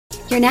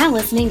You're now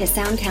listening to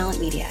Sound Talent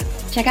Media.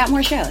 Check out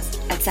more shows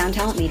at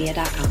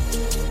soundtalentmedia.com.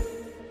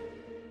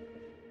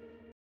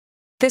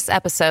 This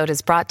episode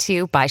is brought to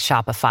you by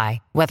Shopify.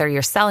 Whether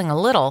you're selling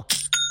a little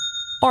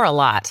or a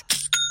lot,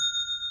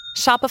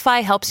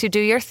 Shopify helps you do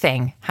your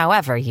thing,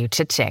 however you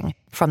cha-ching.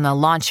 From the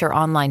launch your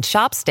online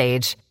shop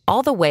stage,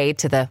 all the way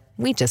to the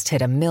we just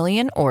hit 1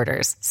 million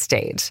orders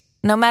stage.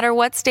 No matter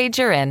what stage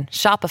you're in,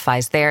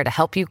 Shopify's there to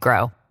help you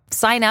grow.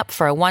 Sign up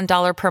for a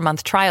 $1 per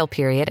month trial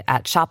period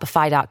at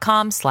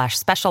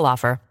shopify.com/special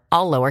offer,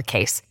 all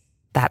lowercase.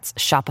 That's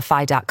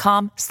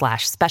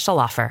shopify.com/special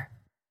offer.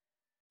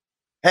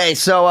 Hey,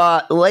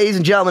 so, ladies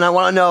and gentlemen, I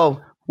want to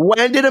know,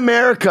 when did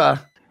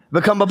America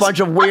become a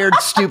bunch of weird,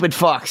 stupid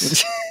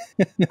fucks?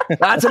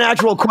 That's an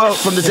actual quote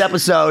from this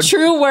episode.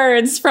 True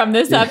words from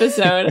this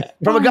episode.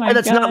 From a guy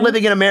that's not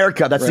living in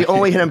America. That's the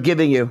only hint I'm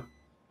giving you.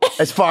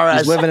 As far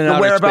as the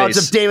whereabouts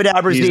of David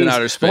Aberzies. He's in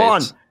outer space.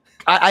 Hold on.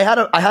 I had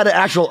an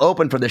actual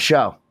open for the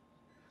show.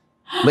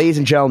 Ladies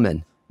and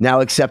gentlemen, now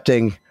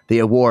accepting the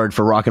award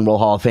for Rock and Roll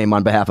Hall of Fame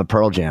on behalf of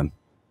Pearl Jam,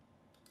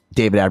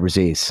 David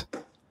Aberzies.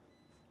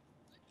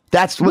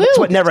 That's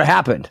what never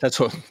happened. That's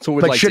what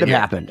we'd like should to have hear.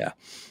 happened. Yeah.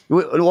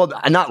 Well,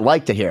 I not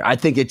like to hear. I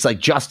think it's like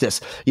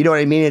justice. You know what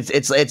I mean?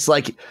 It's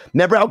like,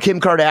 remember how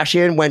Kim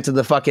Kardashian went to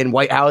the fucking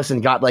White House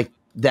and got like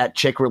that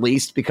chick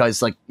released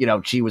because like, you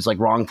know, she was like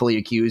wrongfully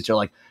accused, or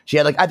like she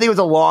had like, I think it was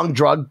a long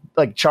drug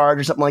like charge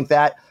or something like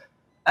that.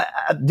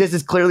 This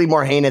is clearly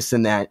more heinous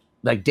than that.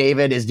 Like,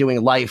 David is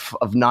doing life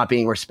of not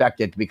being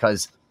respected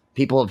because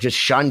people have just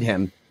shunned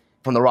him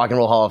from the Rock and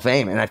Roll Hall of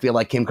Fame. And I feel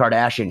like Kim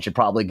Kardashian should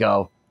probably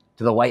go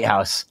to the White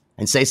House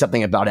and say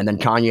something about it. And then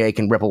Kanye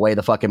can rip away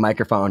the fucking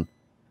microphone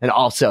and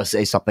also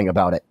say something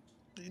about it.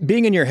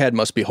 Being in your head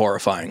must be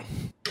horrifying.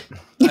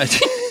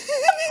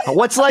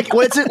 What's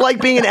it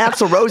like being in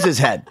Axl Rose's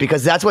head?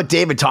 Because that's what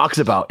David talks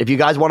about. If you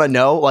guys want to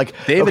know, like,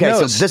 David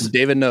knows. So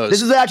David knows.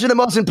 This is actually the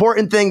most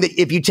important thing that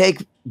if you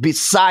take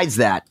besides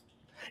that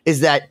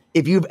is that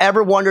if you've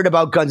ever wondered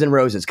about Guns N'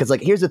 Roses, because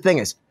like, here's the thing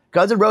is,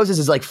 Guns N' Roses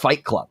is like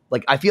Fight Club.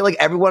 Like, I feel like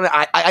everyone,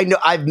 I know,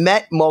 I've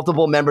met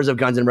multiple members of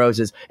Guns N'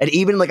 Roses, and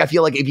even like, I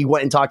feel like if you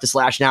went and talked to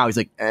Slash now, he's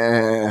like,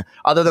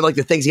 other than like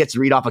the things he gets to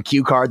read off a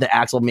cue card that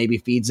Axl maybe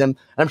feeds him. And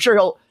I'm sure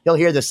he'll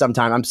hear this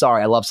sometime. I'm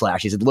sorry, I love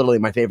Slash. He's literally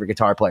my favorite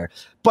guitar player.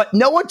 But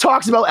no one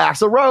talks about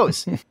Axl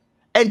Rose.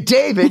 And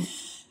David,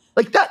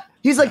 like that,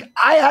 he's like,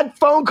 I had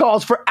phone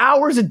calls for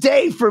hours a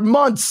day for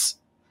months.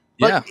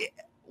 Like, yeah.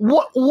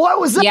 What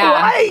was that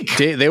like?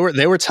 They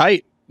were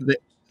tight.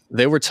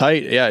 They were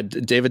tight. Yeah.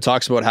 David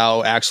talks about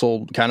how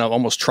Axl kind of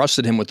almost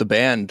trusted him with the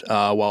band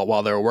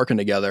while they were working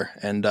together,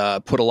 and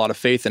put a lot of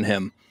faith in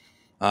him.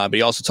 But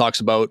he also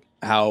talks about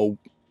how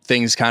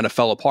things kind of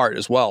fell apart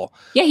as well.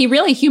 Yeah, he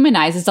really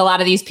humanizes a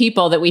lot of these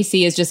people that we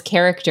see as just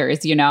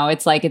characters, you know?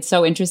 It's like, it's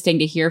so interesting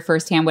to hear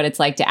firsthand what it's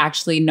like to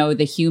actually know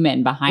the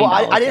human behind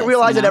I didn't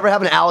realize I'd ever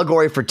have an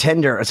allegory for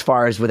Tinder as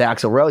far as with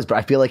Axl Rose, but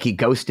I feel like he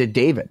ghosted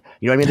David.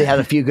 You know what I mean? They had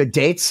a few good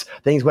dates.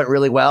 Things went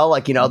really well.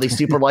 Like, you know, they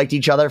super liked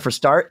each other for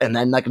start. And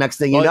then like next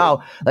thing you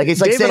know, like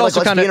it's like David saying, like,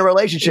 let's be in a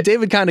relationship.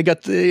 David kind of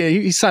got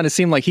he kind of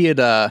seemed like he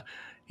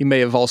may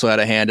have also had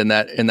a hand in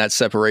that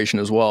separation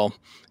as well.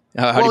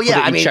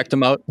 He checked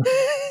him out.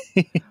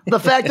 The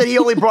fact that he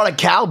only brought a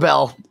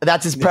cowbell,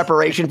 that's his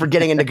preparation for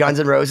getting into Guns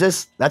N'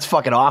 Roses. That's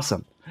fucking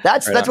awesome.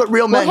 That's what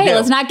real men do.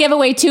 Let's not give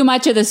away too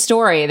much of the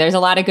story. There's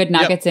a lot of good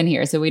nuggets in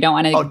here, so we don't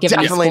want to give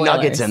any spoilers.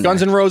 Nuggets in there.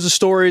 Guns N' Roses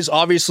stories,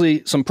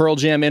 obviously some Pearl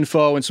Jam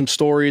info and some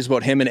stories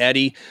about him and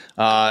Eddie.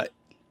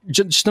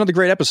 Just another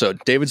great episode.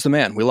 David's the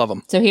man. We love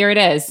him. So here it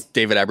is.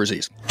 David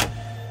Aberzies.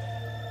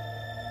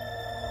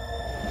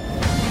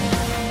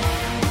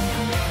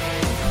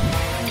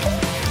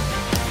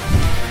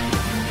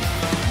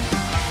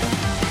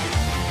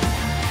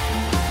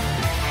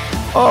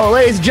 Oh,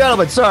 ladies and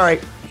gentlemen, sorry.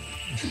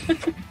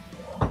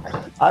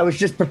 I was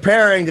just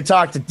preparing to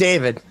talk to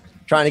David,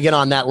 trying to get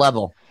on that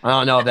level. I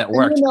don't know if that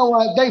worked. You know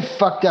what? They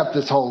fucked up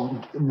this whole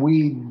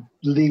weed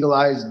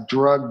legalized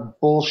drug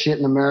bullshit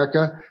in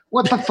America.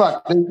 What the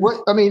fuck?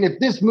 If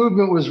this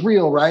movement was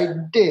real, right?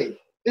 This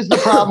is the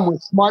problem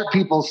with smart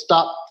people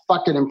stop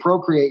fucking and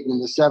procreating in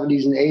the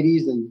 70s and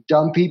 80s, and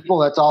dumb people,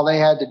 that's all they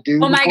had to do.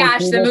 Oh my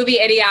gosh, the movie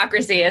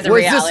Idiocracy is a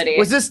reality.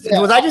 Was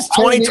I just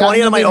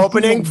 2020 on my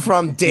opening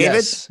from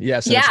David?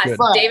 Yes.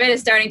 David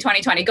is starting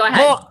 2020. Go ahead.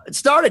 Well,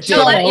 start it,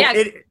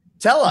 David.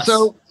 Tell us.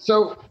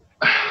 So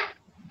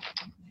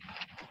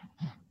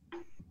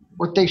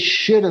what they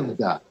should have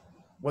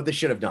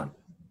done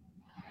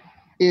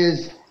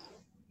is,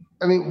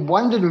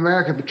 when did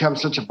America become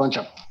such a bunch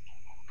of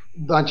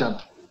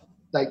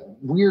like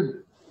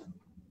weird,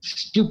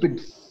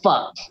 stupid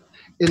fucks,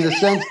 in the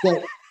sense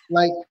that,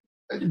 like,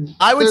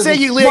 I would say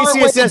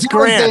Ulysses S.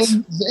 Grant,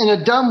 in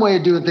a dumb way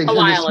of doing things. A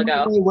while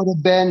ago, would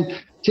have been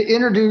to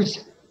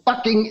introduce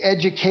fucking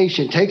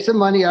education. Take some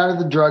money out of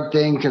the drug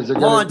thing, because they're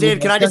Hold on,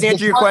 Dave. Can I just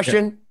answer your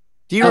question?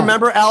 Do you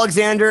remember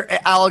Alexander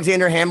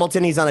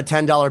Hamilton? He's on a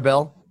 $10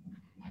 bill.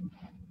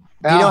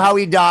 Do you know how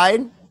he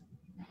died?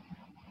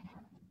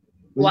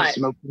 Was he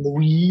smoking the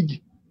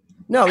weed?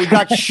 No, he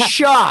got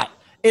shot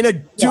in a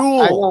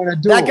duel. in a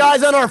duel. That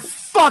guy's on our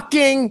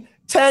fucking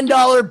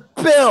 $10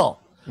 bill.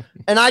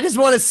 And I just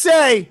want to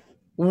say,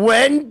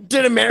 when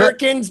did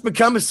Americans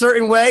become a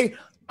certain way?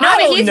 No, I but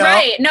don't he's know.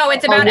 right. No,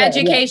 it's about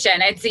education.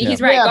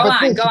 He's right.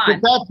 Go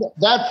on.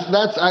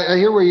 That's I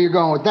hear where you're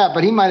going with that,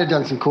 but he might have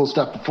done some cool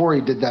stuff before he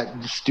did that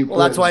stupid. Well,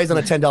 that's why he's on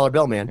a $10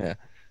 bill, man.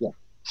 Yeah.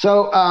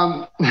 So,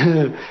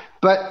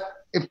 but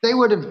if they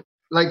would have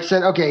like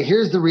said, okay,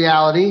 here's the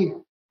reality.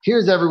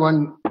 Here's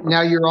everyone.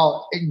 Now you're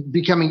all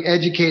becoming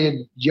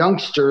educated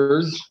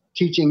youngsters,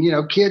 teaching,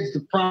 kids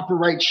the proper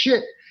right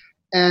shit.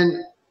 And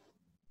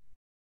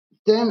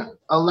then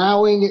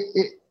allowing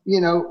it,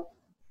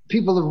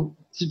 people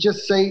to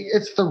just say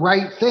it's the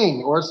right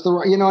thing, or it's the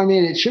right,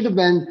 it should have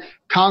been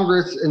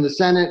Congress and the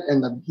Senate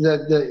and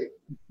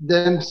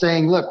them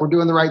saying, look, we're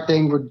doing the right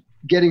thing. We're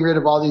getting rid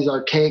of all these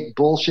archaic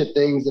bullshit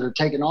things that are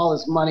taking all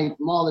this money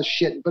from all this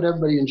shit and put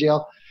everybody in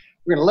jail.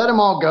 We're going to let them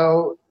all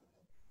go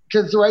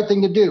because it's the right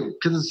thing to do,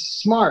 because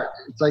it's smart.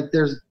 It's like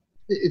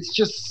it's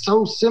just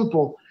so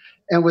simple.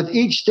 And with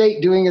each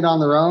state doing it on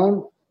their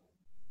own,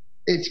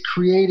 it's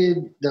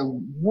created the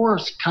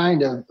worst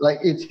kind of, like,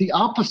 it's the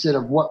opposite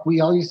of what we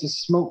all used to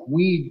smoke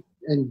weed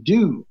and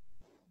do,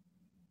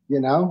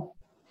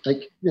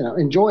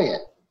 enjoy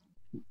it.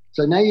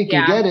 So now you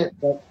can get it,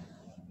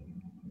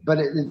 but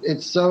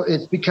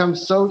it's become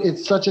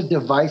it's such a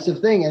divisive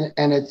thing.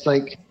 And it's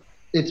like,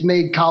 it's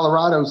made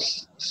Colorado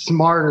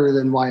smarter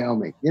than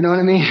Wyoming. You know what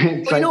I mean?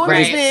 It's what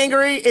makes me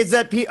angry is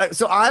that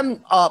so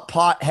I'm a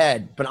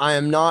pothead, but I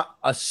am not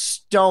a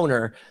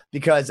stoner,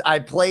 because I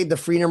played the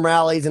freedom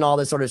rallies and all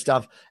this sort of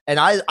stuff. And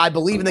I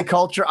believe in the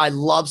culture. I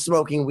love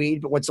smoking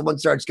weed. But when someone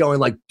starts going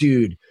like,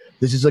 dude,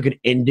 this is like an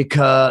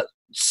indica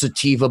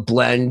sativa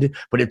blend,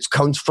 but it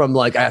comes from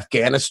like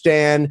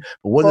Afghanistan.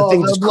 But one of the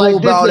things that's cool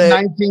about it,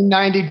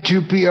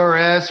 1992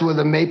 PRS with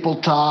a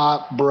maple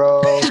top,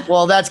 bro.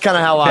 Well, that's kind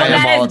of how I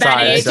am all the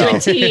time. So.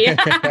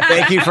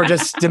 Thank you for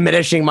just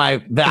diminishing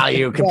my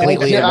value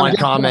completely in one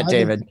comment,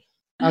 David.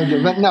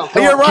 But no,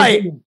 but you're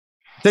right.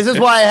 This is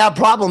why I have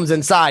problems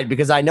inside,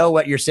 because I know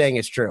what you're saying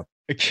is true.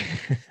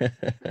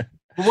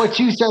 What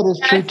you said is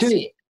true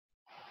too.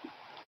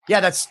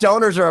 Yeah, that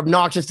stoners are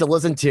obnoxious to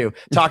listen to.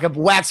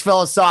 Wax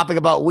philosophic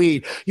about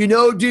weed.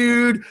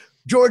 Dude,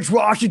 George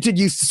Washington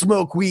used to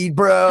smoke weed,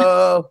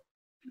 bro.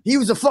 He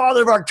was the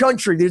father of our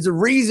country. There's a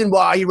reason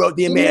why he wrote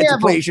the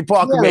Emancipation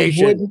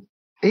Proclamation.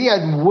 He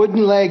had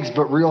wooden legs,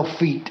 but real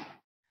feet.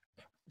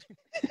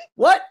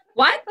 What?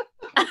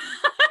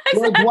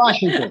 George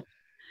Washington.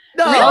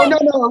 No,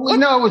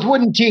 it was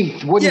wooden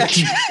teeth. Wooden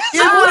teeth.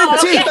 Wooden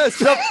teeth.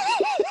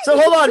 So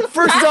hold on.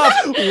 First off,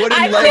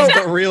 wooden legs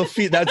but real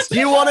feet. Do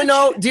you want to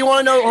know?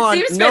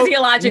 Seems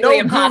physiologically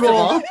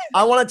impossible. Google,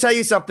 I want to tell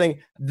you something.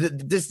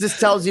 This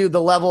tells you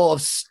the level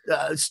of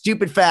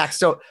stupid facts.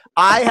 So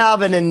I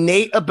have an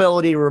innate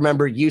ability to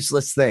remember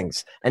useless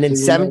things. And in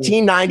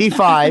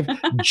 1795,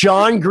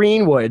 John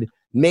Greenwood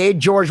made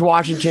George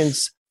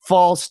Washington's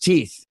false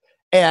teeth,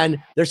 and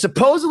they're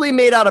supposedly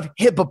made out of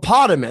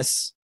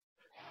hippopotamus.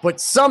 But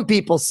some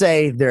people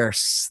say they're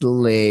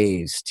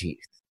slaves' teeth.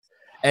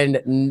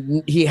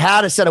 And he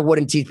had a set of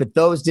wooden teeth, but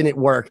those didn't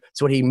work.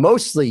 So what he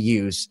mostly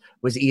used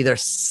was either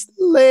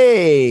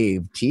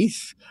slave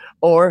teeth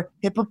or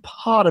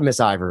hippopotamus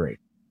ivory.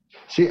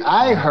 See,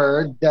 I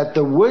heard that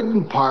the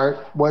wooden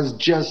part was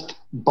just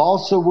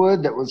balsa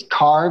wood that was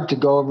carved to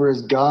go over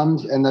his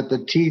gums, and that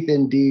the teeth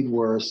indeed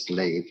were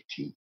slave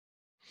teeth.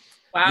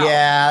 Wow.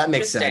 Yeah, that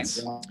makes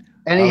sense.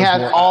 And he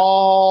had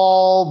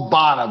all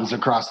bottoms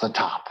across the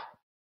top.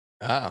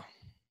 Oh.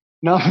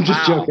 No, I'm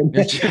just joking.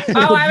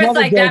 I was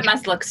like, that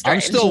must look strange.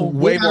 I'm still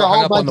way more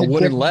hung up on the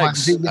wooden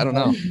legs. I don't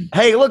know.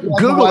 Hey, look,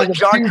 Google it.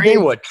 John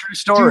Greenwood. True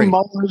story. 2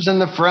 molars in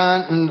the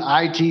front and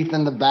eye teeth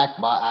in the back.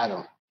 I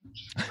don't.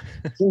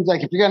 It seems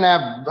like if you're going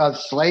to have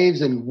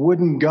slaves and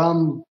wooden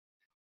gum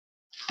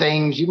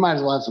things, you might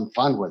as well have some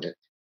fun with it.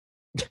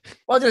 Well,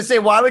 I was going to say,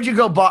 why would you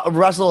go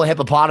rustle a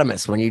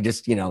hippopotamus when you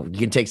just, you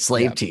can take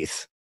slave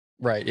teeth?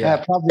 Right.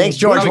 Yeah. Thanks,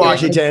 George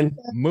Washington.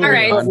 All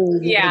right.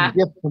 Yeah.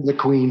 Gift from the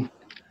Queen.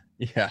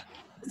 Yeah.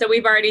 So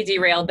we've already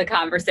derailed the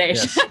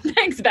conversation. Yes.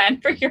 Thanks, Ben,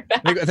 for your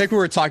back. I think we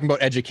were talking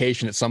about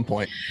education at some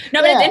point.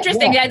 No, but it's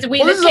interesting. That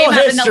this is all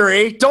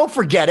history. Don't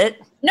forget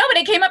it. No, but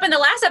it came up in the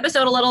last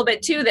episode a little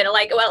bit too, that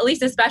at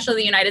least especially in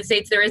the United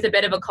States, there is a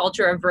bit of a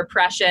culture of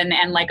repression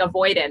and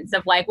avoidance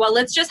of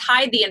let's just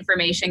hide the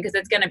information because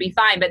it's going to be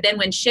fine. But then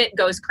when shit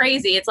goes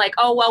crazy, it's like,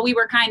 oh, well, we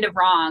were kind of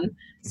wrong.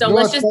 So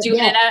let's just do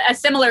it in a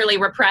similarly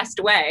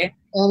repressed way.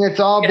 And it's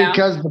all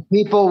because the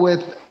people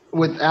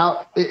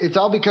it's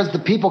all because the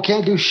people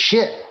can't do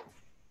shit.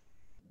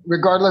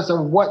 Regardless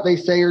of what they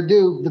say or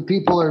do, the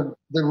people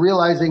they're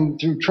realizing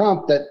through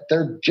Trump that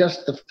they're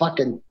just the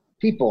fucking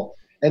people.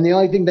 And the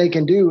only thing they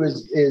can do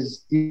is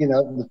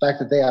the fact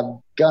that they have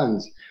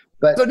guns.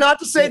 But so not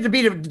to say to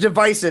be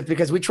divisive,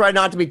 because we try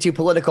not to be too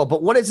political,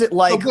 but what is it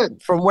like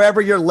from wherever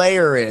your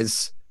layer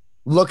is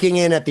looking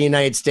in at the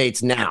United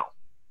States now?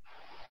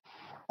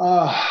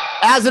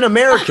 As an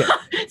American,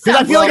 because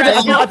I feel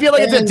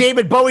like it's a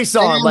David Bowie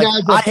song.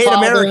 I hate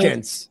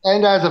Americans.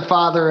 And as a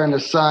father and a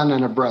son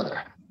and a brother.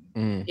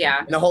 Yeah.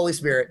 And the Holy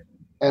Spirit.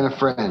 And a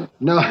friend.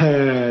 No,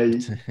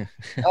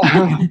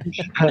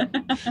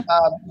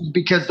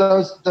 because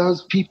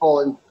those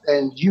people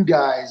and you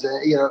guys,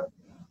 you're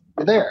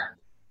there.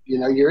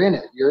 You're in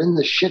it. You're in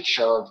the shit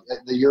show,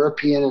 the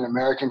European and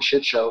American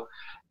shit show,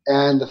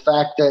 and the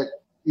fact that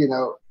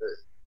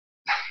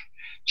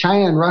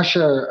China and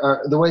Russia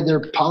are the way their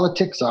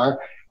politics are.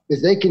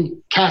 Is they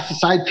can cast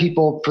aside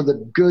people for the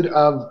good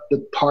of the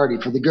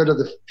party, for the good of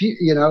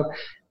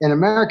and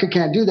America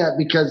can't do that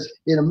because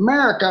in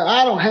America,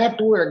 I don't have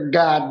to wear a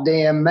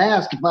goddamn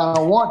mask if I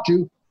don't want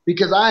to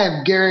because I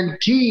have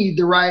guaranteed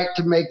the right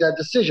to make that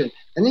decision.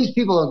 And these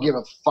people don't give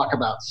a fuck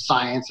about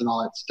science and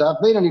all that stuff.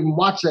 They don't even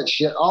watch that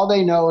shit. All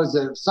they know is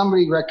that if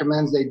somebody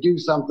recommends they do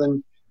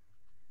something,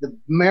 the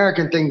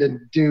American thing to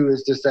do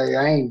is to say,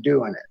 I ain't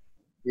doing it.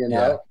 To be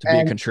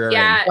a contrarian.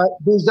 Yeah. But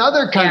these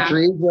other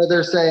countries where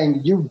they're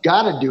saying you've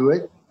got to do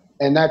it,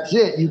 and that's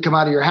it. You come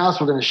out of your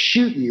house, we're going to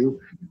shoot you.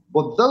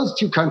 Well, those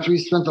two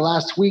countries spent the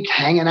last week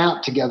hanging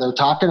out together,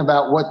 talking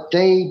about what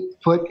they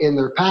put in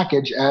their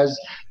package as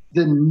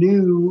the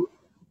new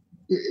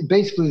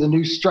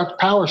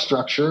power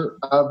structure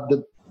of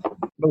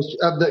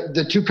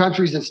the two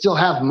countries that still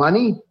have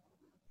money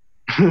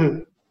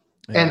and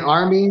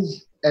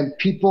armies and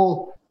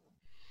people.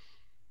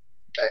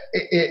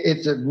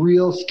 It's a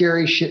real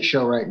scary shit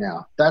show right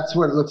now. That's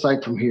what it looks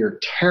like from here.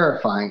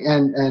 Terrifying.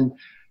 And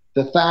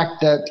the fact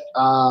that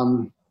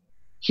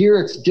here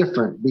it's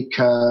different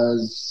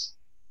because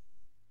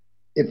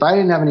if I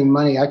didn't have any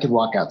money, I could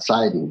walk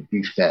outside and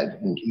be fed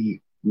and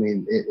eat. I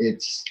mean,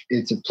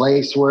 it's a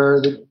place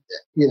where the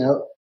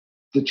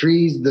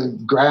trees, the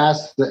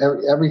grass,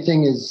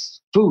 everything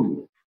is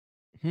food.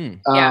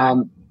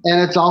 And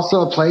it's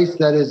also a place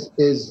that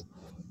is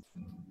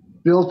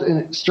built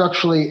in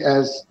structurally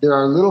as there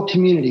are little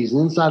communities,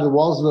 and inside the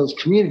walls of those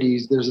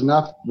communities, there's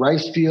enough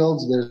rice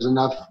fields, there's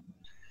enough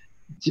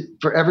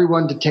for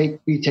everyone to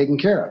be taken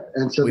care of.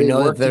 And so we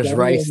know that there's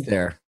rice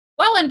there.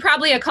 Well, and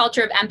probably a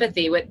culture of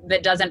empathy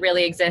that doesn't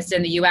really exist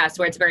in the U.S.,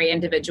 where it's very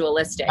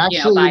individualistic,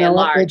 Actually, by and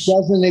large. It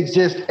doesn't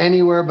exist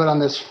anywhere but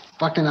on this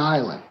fucking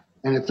island,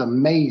 and it's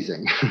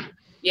amazing.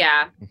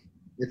 Yeah.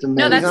 It's amazing.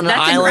 No, that's on an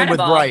island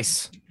incredible. with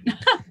rice.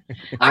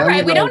 All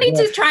right, we don't need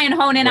to try and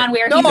hone in on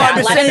where he's I'm at.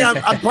 just saying,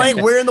 I'm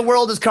playing Where in the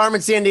World is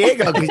Carmen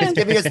Sandiego because he's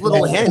giving us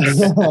little hints.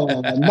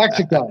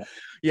 Mexico.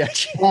 Yeah.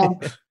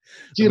 The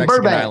Mexican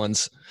Burbank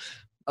Islands.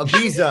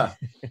 Ibiza.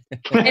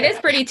 It is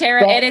pretty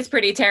it is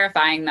pretty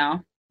terrifying, though.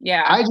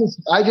 Yeah. I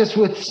just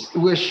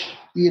wish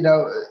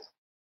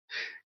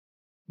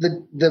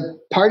the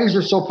parties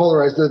are so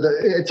polarized.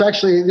 It's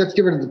actually, let's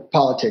get rid of the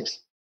politics.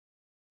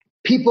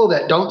 People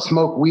that don't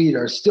smoke weed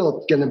are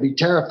still going to be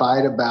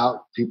terrified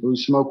about people who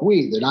smoke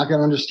weed. They're not going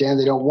to understand.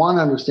 They don't want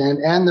to understand.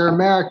 And they're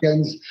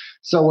Americans.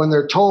 So when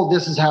they're told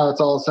this is how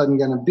it's all of a sudden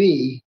going to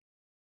be,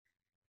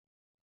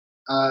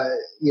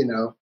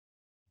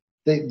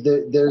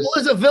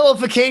 there's a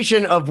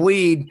vilification of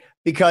weed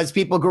because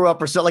people grew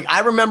up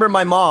I remember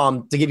my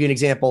mom, to give you an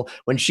example,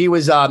 when she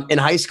was in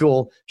high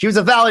school, she was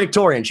a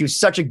valedictorian. She was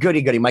such a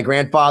goody-goody. My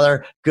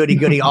grandfather,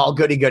 goody-goody, all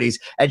goody-goodies.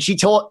 And she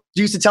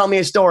used to tell me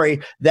a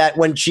story that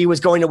when she was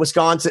going to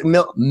Wisconsin,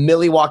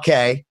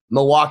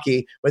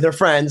 Milwaukee, with her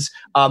friends,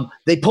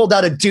 they pulled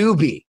out a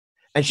doobie.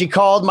 And she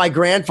called my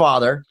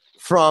grandfather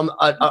from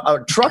a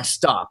truck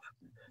stop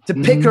to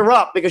pick her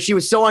up because she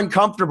was so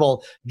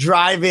uncomfortable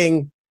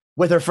driving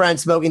with her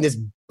friends smoking this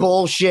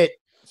bullshit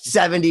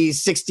 70s,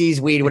 60s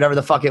weed, whatever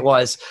the fuck it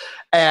was.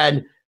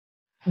 And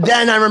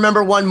then I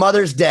remember one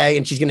Mother's Day,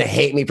 and she's going to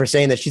hate me for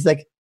saying this. She's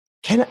like,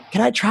 can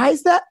I try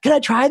that? Can I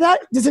try that?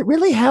 Does it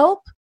really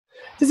help?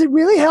 Does it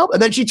really help?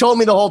 And then she told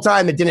me the whole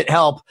time it didn't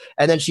help.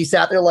 And then she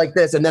sat there like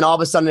this. And then all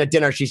of a sudden at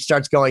dinner, she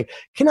starts going,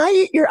 can I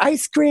eat your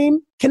ice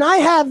cream? Can I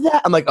have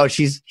that? I'm like, oh,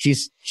 she's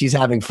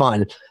having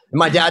fun. And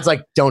my dad's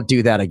like, don't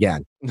do that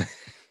again.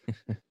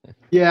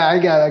 Yeah, I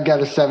got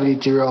a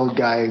 72-year-old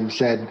guy who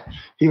said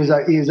he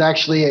was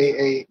actually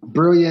a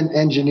brilliant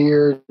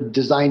engineer,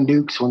 designed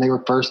nukes when they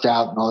were first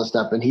out and all this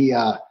stuff. And he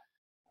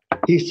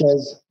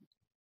says,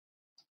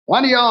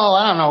 "Why do y'all?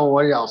 I don't know.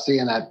 What do y'all see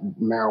in that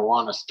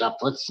marijuana stuff?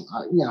 Let's,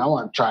 I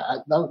want to try."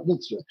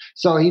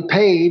 So he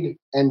paid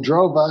and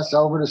drove us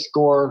over to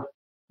score,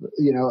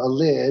 a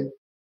lid,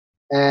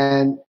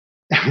 and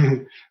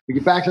we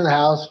get back to the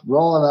house,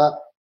 rolling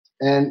up.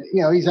 And,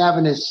 he's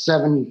having his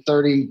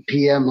 7:30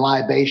 p.m.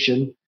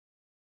 libation.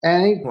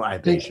 And he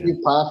takes a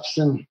few puffs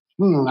and,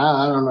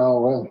 I don't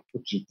know.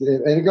 And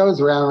it goes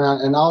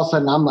around. And all of a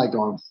sudden, I'm like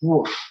going,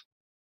 woof.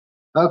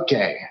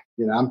 Okay.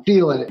 I'm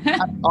feeling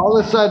it. All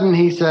of a sudden,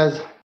 he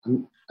says,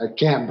 I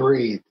can't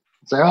breathe.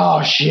 It's like,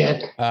 oh,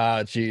 shit.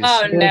 Jeez.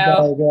 Oh,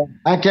 no.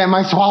 I can't.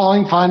 My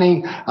swallowing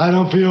funny. I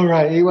don't feel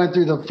right. He went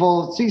through the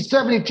full,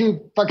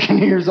 72 fucking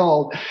years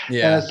old and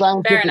a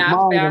scientific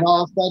mind, and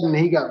all of a sudden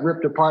he got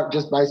ripped apart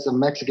just by some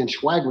Mexican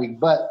swagweed.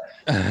 But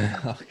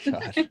oh,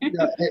 God.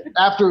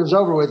 After it was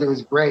over with, it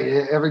was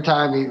great. Every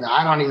time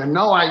I don't even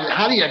know.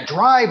 How do you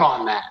drive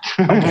on that?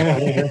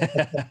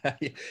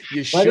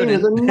 You should. But he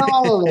was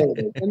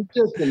annihilated and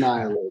just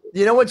annihilated.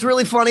 You know what's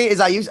really funny is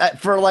I used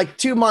for like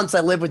 2 months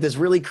I lived with this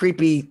really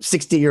creepy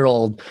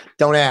 60-year-old.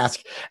 Don't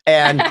ask.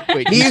 And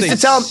Wait, he used to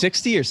tell him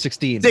 60 or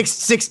 16?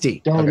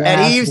 60. Don't And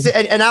ask he used to,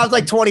 and I was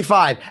like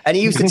 25. And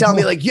he used to tell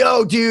me like,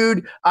 yo,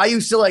 dude, I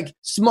used to like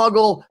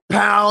smuggle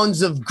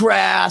pounds of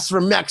grass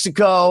from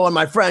Mexico on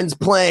my friend's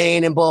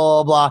plane and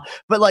blah, blah, blah.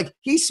 But like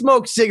he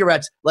smoked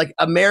cigarettes, like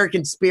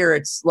American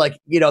spirits, like,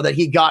 you know, that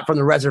he got from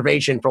the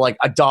reservation for like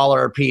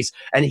 $1 a piece.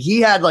 And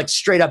he had like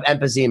straight up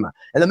emphysema.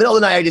 In the middle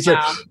of the night, I just heard,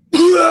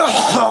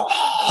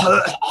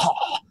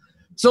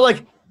 so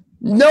like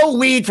no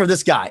weed for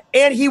this guy.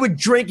 And he would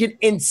drink an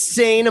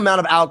insane amount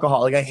of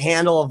alcohol, like a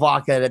handle of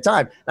vodka at a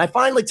time. And I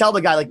finally tell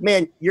the guy, like,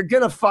 man, you're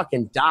going to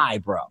fucking die,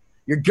 bro.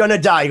 You're going to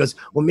die. He goes,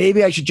 well,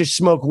 maybe I should just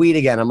smoke weed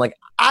again. I'm like,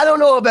 I don't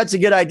know if that's a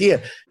good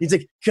idea. He's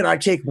like, can I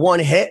take one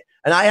hit?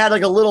 And I had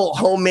like a little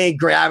homemade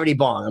gravity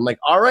bong. I'm like,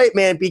 all right,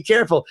 man, be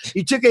careful.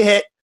 He took a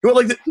hit, he went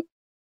like this,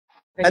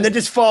 and then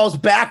just falls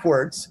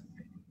backwards,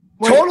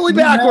 totally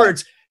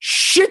backwards,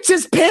 shits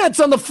his pants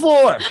on the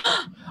floor.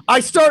 I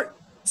start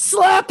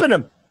slapping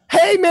him.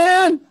 Hey,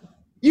 man,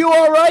 you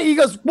all right? He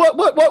goes, what?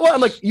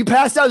 I'm like, you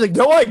passed out? I was like,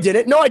 no, I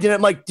didn't.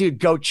 I'm like, dude,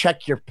 go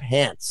check your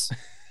pants.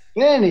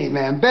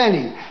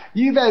 Benny,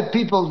 you've had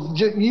people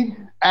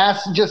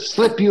just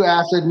slip you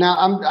acid.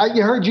 Now I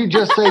heard you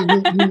just say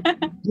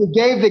you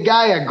gave the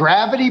guy a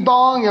gravity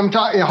bong. I'm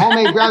talking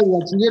homemade gravity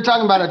bong. So you're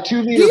talking about a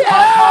 2-liter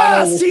pop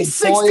bottle. Yes, he's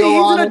 60.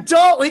 He's an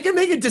adult. He can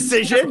make a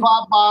decision.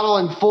 Pop bottle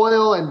and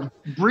foil and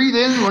breathe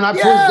in when I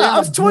push down. I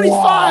was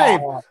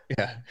 25. Wow.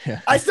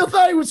 Yeah. I still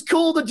thought it was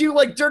cool to do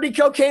like dirty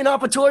cocaine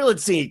off a toilet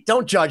seat.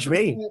 Don't judge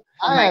me.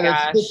 I had a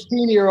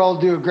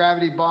 16-year-old do a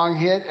gravity bong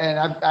hit, and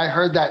I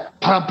heard that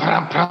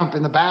pump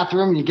in the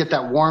bathroom. You get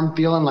that warm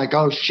feeling like,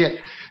 oh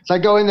shit. So I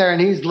go in there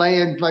and he's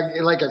laying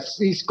like a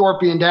sea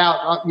scorpioned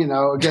out,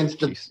 against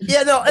the.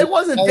 Yeah, no, it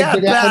wasn't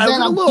that bad. It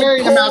was a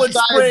little Poland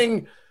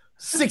Spring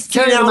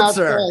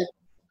 16-ouncer.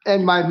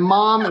 And my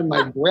mom and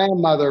my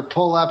grandmother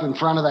pull up in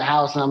front of the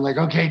house, and I'm like,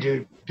 okay,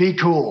 dude, be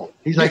cool.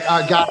 He's like,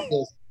 I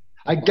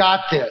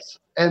got this.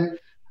 And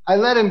I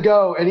let him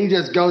go, and he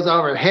just goes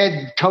over,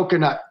 head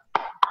coconut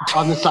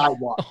on the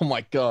sidewalk. Oh,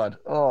 my God.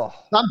 Oh.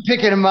 I'm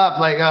picking him up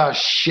like, oh,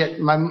 shit.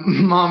 My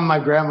mom and my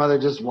grandmother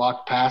just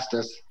walked past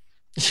us.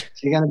 Is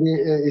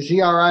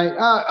he all right?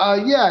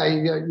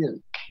 Yeah.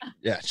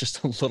 Yeah,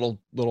 just a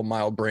little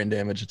mild brain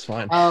damage. It's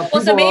fine.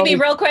 So maybe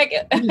real quick.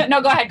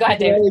 No, go ahead,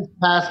 David.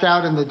 Passed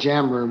out in the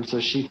jam room, so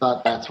she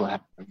thought that's what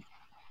happened.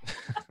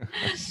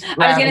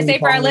 I was going to say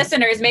for our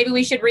listeners, maybe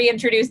we should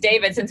reintroduce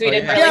David since we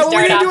didn't really start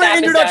we didn't off do an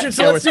introduction.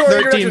 So let's do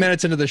 13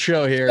 minutes into the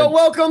show here. So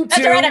welcome to.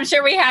 That's all right. I'm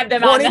sure we had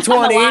them on the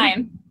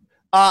line.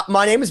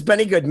 My name is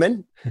Benny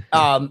Goodman.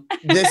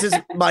 This is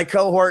my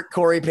cohort,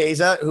 Corey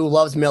Peza, who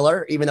loves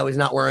Miller, even though he's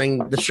not wearing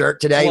the shirt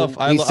today.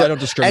 I don't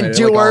discriminate. And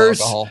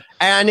Doers.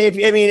 And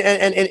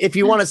if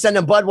you want to send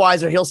him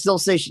Budweiser, he'll still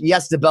say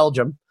yes to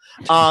Belgium.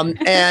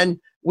 And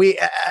we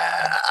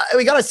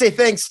got to say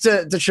thanks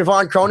to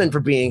Siobhan Cronin for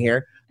being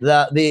here.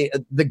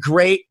 The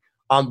great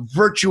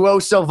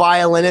virtuoso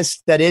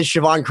violinist that is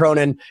Siobhan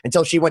Cronin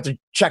until she went to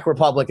Czech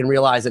Republic and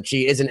realized that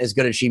she isn't as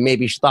good as she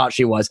maybe thought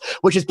she was,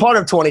 which is part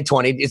of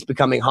 2020. It's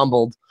becoming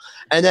humbled.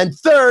 And then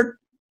third,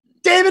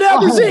 David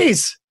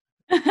Abraziz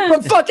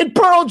from fucking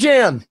Pearl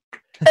Jam.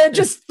 And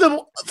just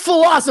the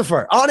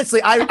philosopher.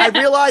 Honestly, I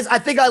realize I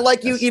think I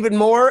like you even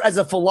more as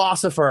a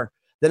philosopher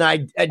than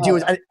I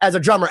do as a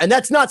drummer. And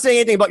that's not saying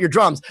anything about your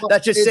drums.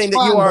 That's just saying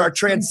that you are a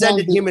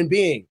transcendent human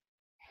being.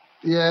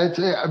 Yeah,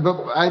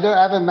 but I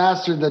haven't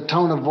mastered the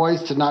tone of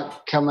voice to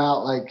not come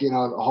out like,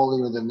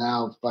 holier than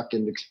thou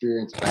fucking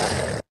experience.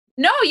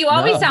 No, you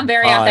always sound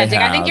very authentic.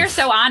 I think you're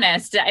so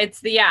honest.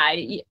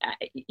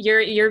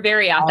 You're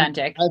very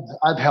authentic.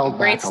 I've held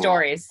great back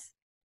stories.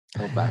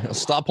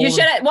 Stop. You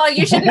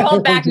shouldn't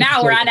hold back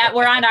now.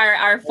 We're on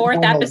our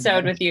fourth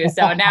episode with you,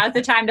 so now's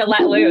the time to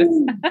let loose.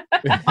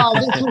 This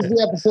was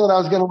the episode I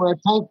was going to wear a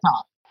tank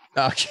top.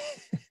 Okay.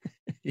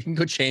 You can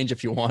go change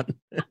if you want.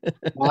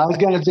 I was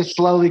going to just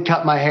slowly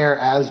cut my hair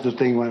as the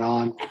thing went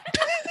on.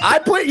 I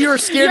put you're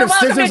scared of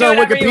scissors on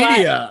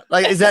Wikipedia.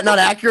 Like, is that not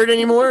accurate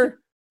anymore?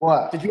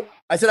 What?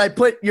 I said I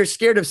put you're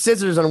scared of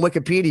scissors on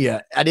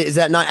Wikipedia. Is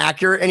that not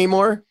accurate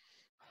anymore?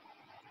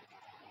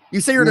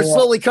 You say you're going to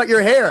slowly cut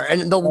your hair.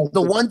 And the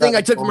one thing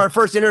I took from our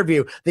first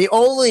interview, the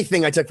only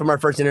thing I took from our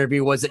first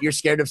interview was that you're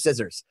scared of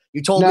scissors.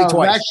 You told me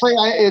twice. Actually,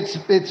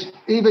 it's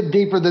even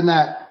deeper than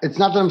that. It's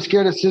not that I'm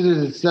scared of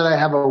scissors. It's that I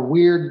have a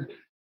weird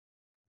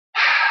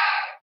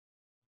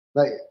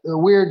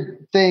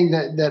thing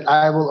that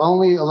I will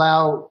only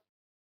allow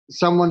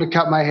someone to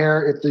cut my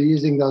hair if they're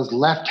using those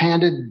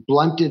left-handed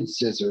blunted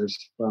scissors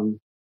from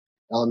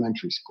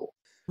elementary school.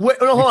 Wait,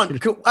 hold on.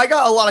 I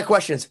got a lot of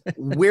questions.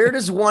 Where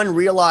does one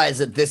realize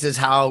that this is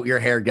how your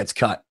hair gets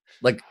cut?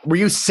 Like, were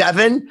you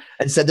 7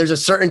 and said there's a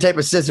certain type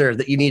of scissor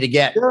that you need to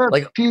get? There are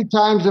Like, a few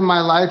times in my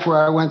life where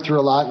I went through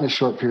a lot in a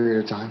short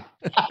period of time.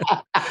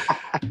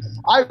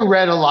 I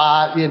read a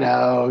lot,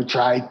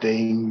 tried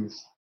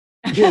things.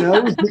 It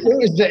was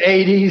the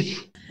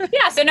 80s.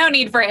 Yeah, so no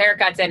need for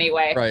haircuts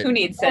anyway. Right. Who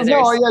needs scissors? No,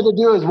 all you had to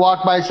do is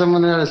walk by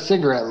someone that had a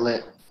cigarette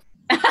lit.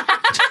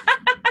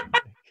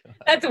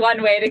 That's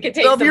one way to take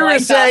so if some you were to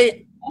lights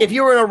say, if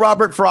you were in a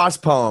Robert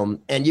Frost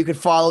poem and you could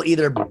follow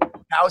either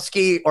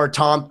Bukowski or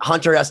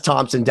Hunter S.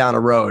 Thompson down a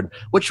road,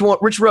 which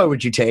road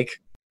would you take?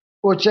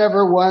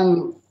 Whichever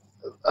one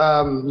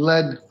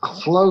led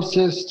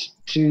closest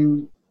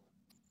to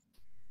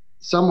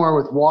somewhere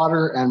with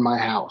water and my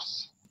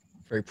house.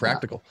 Very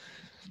practical.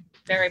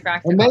 Very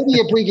practical. And maybe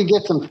if we could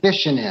get some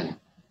fishing in.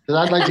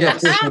 Because I'd like to go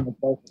fishing with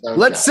both of those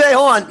Let's guys. say,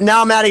 hold on.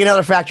 Now I'm adding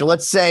another factor.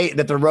 Let's say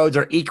that the roads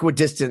are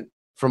equidistant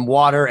from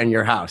water and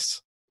your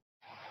house.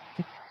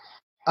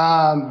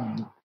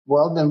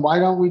 Well, then why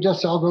don't we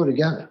just all go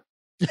together?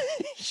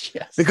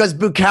 Yes. Because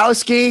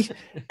Bukowski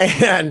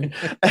and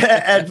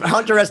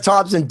Hunter S.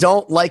 Thompson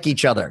don't like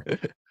each other.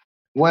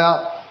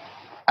 Well,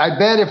 I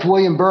bet if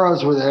William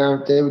Burroughs were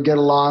there, they would get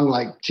along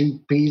like 2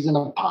 peas in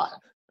a pod.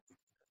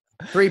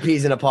 3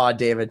 peas in a pod,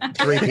 David.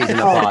 3 peas in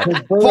a pod.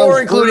 'Cause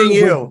 4 including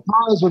you.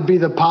 Burroughs would be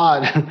the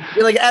pod.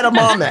 You're like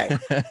edamame.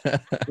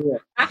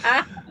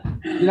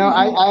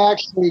 I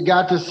actually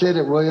got to sit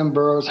at William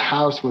Burroughs'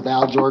 house with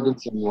Al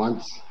Jorgensen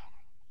once.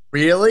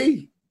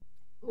 Really?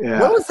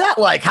 Yeah. What was that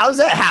like? How does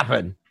that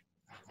happen?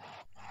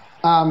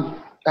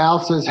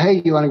 Al says,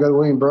 "Hey, you want to go to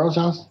William Burroughs'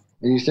 house?"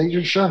 And you say,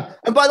 "You're sure."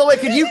 And by the way,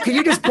 can you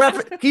just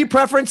can you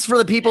preference for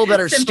the people that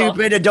are Simple.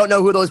 stupid and don't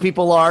know who those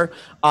people are?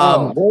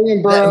 William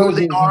who Burroughs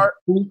they is are?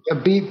 a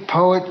beat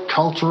poet,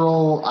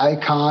 cultural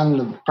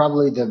icon,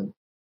 probably the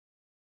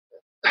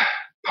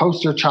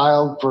poster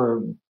child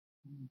for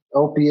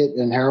opiate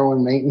and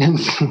heroin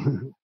maintenance.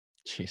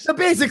 Jeez. So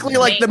basically,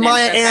 like the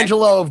Maintenance, Maya okay.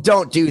 Angelou of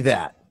don't do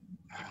that.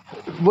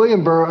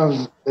 William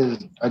Burroughs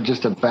is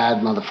just a bad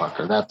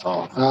motherfucker. That's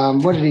all.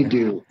 What did he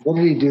do? What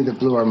did he do that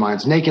blew our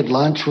minds? Naked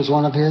Lunch was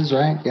one of his,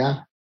 right? Yeah.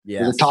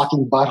 Yeah, The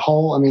talking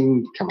butthole. I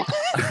mean, come on.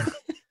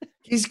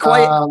 he's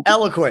quite Um,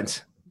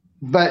 eloquent.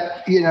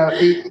 But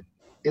a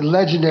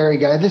legendary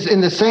guy. This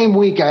in the same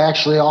week, I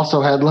actually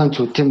also had lunch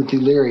with Timothy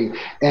Leary,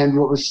 and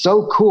what was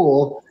so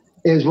cool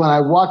is when I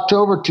walked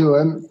over to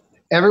him,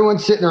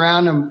 everyone's sitting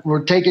around and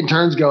we're taking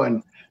turns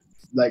going,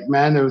 like,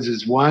 man, there was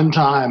this one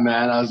time,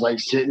 man, I was like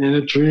sitting in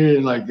a tree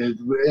and like this,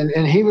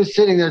 and he was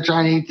sitting there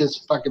trying to eat this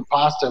fucking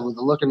pasta with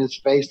a look in his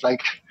face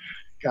like,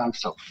 God, I'm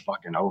so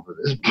fucking over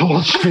this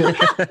bullshit.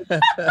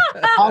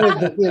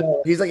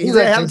 He's like,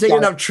 I haven't taken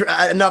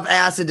enough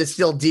acid to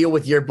still deal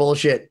with your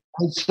bullshit.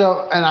 And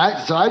so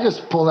I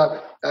just pulled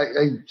up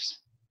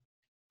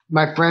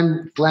my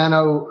friend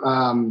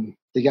Flano,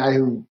 the guy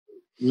who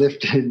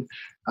lifted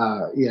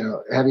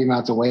heavy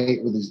amounts of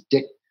weight with his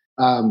dick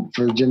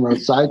for Jim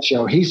Rose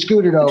Sideshow. He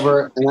scooted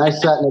over and I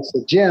sat next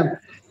to Jim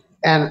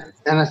and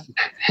I said,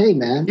 "Hey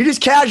man." You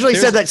just casually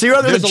said that. So you're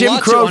under the There's a Jim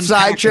lot to Crow unpack in this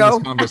Sideshow.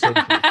 conversation.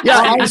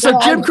 Yeah, so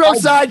Jim Crow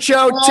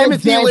Sideshow,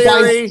 Timothy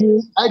Leary.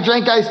 I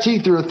drank iced tea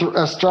through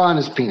a straw in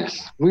his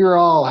penis. We were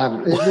all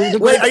having.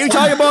 Wait, are you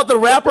talking about the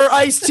rapper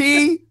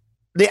Ice-T,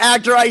 the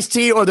actor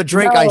Ice-T, or the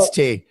drink No.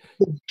 Ice-T?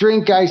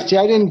 Drink iced tea.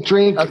 I didn't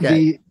drink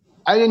Okay.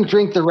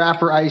 the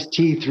rapper iced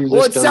tea through.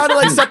 Well, it this sounded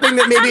like something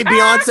that maybe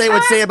Beyonce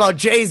would say about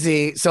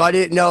Jay-Z, so I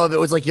didn't know if it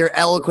was like your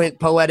eloquent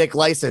poetic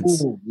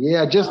license. Ooh,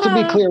 yeah, just to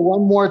be clear,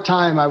 one more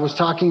time, I was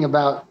talking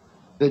about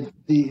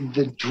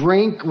the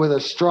drink with a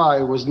straw.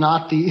 It was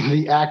not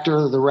the actor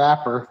or the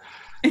rapper.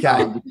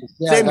 Okay.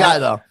 Same guy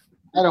though.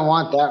 I don't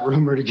want that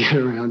rumor to get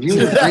around. You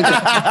were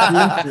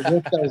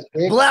drinking those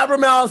big.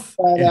 Blabbermouth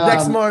But,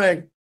 next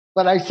morning.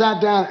 But I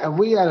sat down and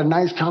we had a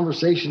nice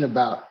conversation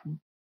about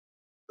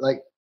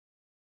like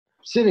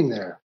sitting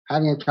there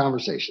having a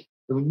conversation.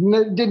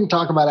 It didn't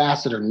talk about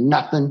acid or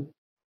nothing.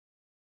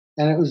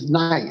 And it was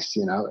nice,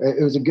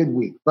 it was a good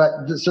week. But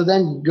so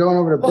then going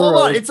over to Well, hold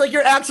on. Burroughs, It's like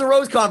your Axl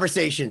Rose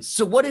conversation.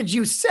 So what did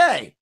you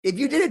say? If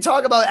you didn't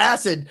talk about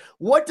acid,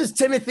 what does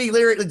Timothy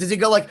Leary, does he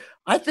go like,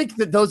 I think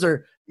that those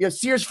are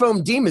Sears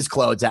Foam Demons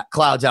clouds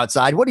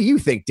outside. What do you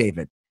think,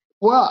 David?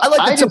 well, I like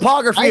the just-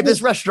 topography I of this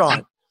just-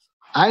 restaurant.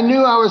 I knew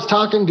I was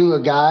talking to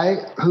a guy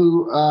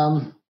who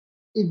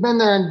he'd been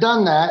there and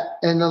done that.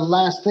 And the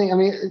last thing, I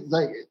mean, it's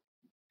like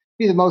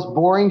be the most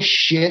boring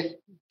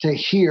shit to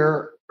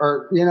hear,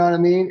 or you know what I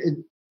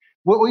mean?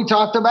 What we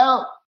talked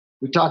about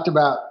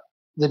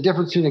the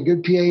difference between a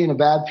good PA and a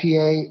bad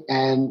PA,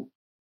 and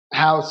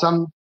how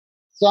some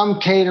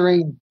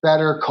catering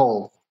better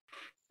cold.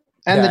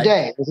 And Okay. the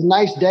day, it was a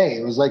nice day.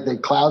 It was like the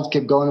clouds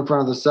kept going in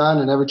front of the sun,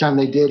 and every time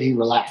they did, he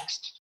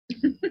relaxed.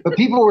 But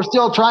people were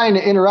still trying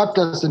to interrupt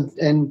us, and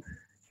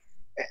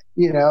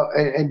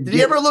Did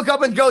he ever look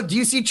up and go, do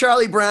you see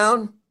Charlie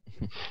Brown?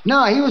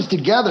 No, he was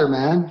together,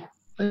 man.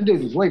 That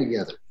dude was way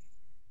together.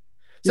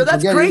 So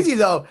that's Forget crazy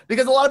though,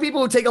 because a lot of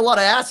people who take a lot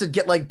of acid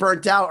get like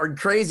burnt out or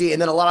crazy.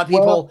 And then a lot of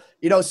people,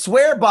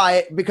 swear by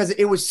it because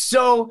it was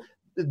so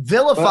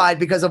vilified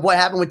because of what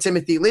happened with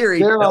Timothy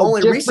Leary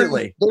only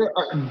recently. There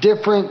are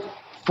different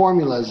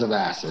formulas of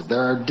acid.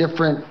 There are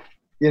different,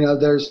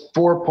 there's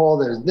 4-pole,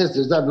 there's this,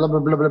 there's that, blah, blah,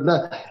 blah, blah,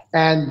 blah.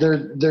 And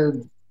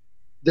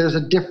there's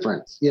a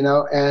difference,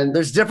 and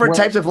there's different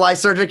types of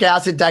lysergic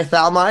acid,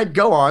 diethylamide.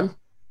 Go on.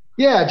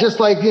 Yeah. Just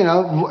like,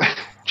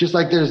 just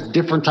like there's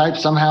different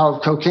types somehow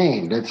of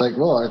cocaine. It's like,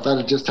 well, I thought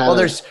it just had. Well,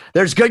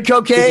 there's good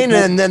cocaine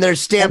and then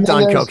there's stamped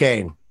on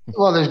cocaine.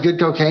 Well, there's good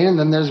cocaine and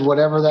then there's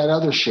whatever that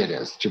other shit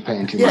is that you're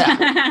paying too much.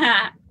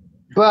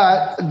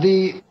 But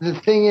the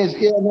thing is,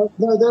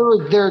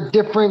 there are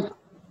different.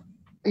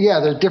 Yeah,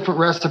 there are different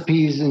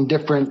recipes and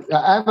different.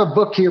 I have a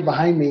book here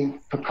behind me,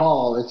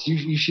 Pakal.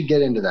 You should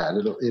get into that.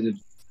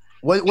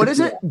 What is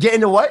it? Get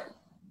into what?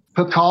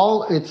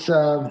 Pakal. It's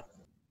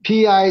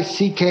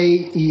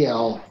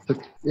Pickel.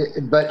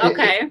 But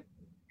okay.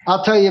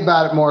 I'll tell you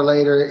about it more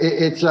later.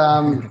 He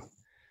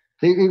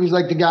was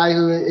like the guy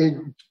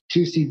who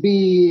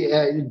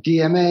 2CB,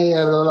 DMA,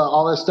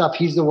 all this stuff.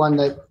 He's the one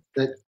that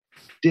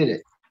did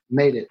it,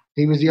 made it.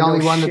 He was the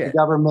only one that the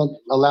government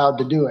allowed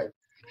to do it.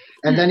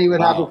 And then he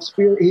would have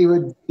experience. He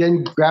would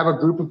then grab a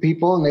group of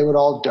people, and they would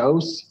all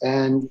dose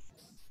and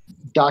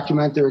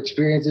document their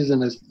experiences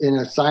in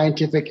a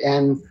scientific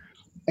and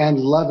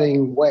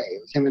loving way.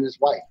 It was him and his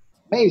wife.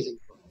 Amazing.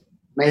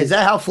 Is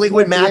that how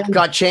Fleetwood Mac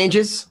got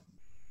changes?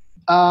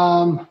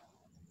 I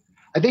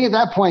think at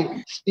that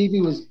point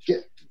Stevie was.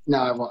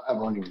 I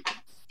won't even tell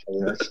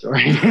you that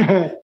story.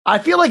 I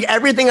feel like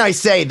everything I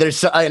say,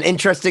 there's an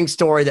interesting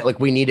story that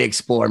we need to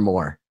explore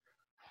more.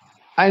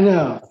 I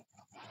know.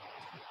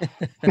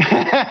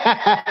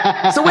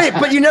 So wait,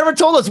 but you never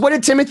told us, what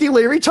did Timothy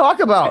Leary talk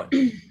about?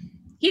 He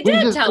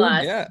did tell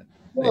us. Yeah,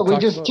 we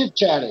just chit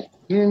chatted.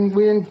 We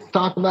didn't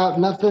talk about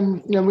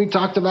nothing. We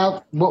talked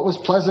about what was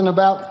pleasant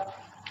about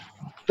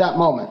that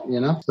moment.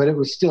 But it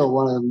was still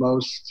one of the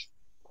most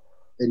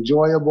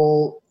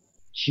enjoyable,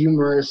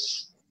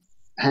 humorous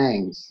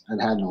hangs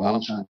I'd had in a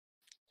long time.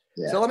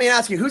 Yeah. So let me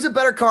ask you, who's a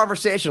better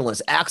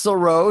conversationalist, Axl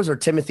Rose or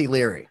Timothy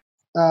Leary?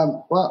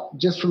 Well,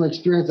 just from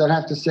experience, I'd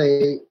have to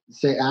say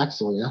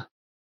Axl. Yeah,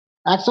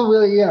 Axl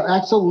really. Yeah,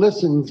 Axl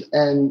listens,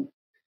 and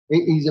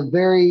he's a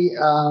very.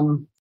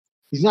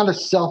 He's not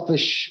as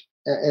selfish.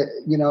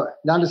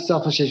 Not as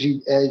selfish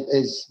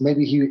as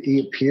maybe he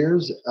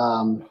appears.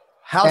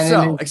 How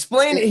so?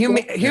 Explain.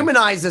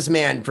 Humanize this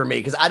man for me,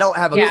 because I don't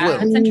have a clue. Yeah,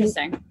 that's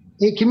interesting.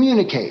 He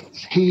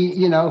communicates.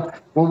 He,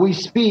 when we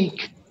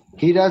speak,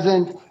 he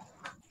doesn't.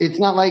 It's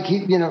not like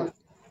he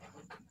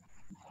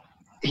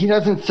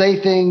doesn't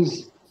say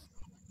things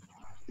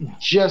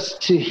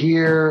just to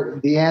hear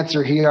the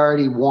answer he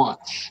already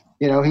wants.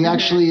 He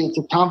actually, it's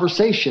a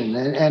conversation.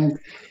 And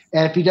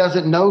if he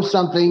doesn't know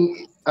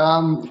something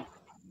and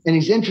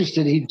he's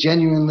interested, he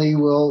genuinely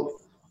will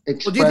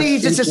express. Well, do you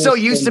think he's just so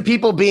used to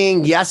people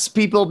being yes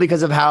people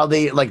because of how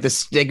they the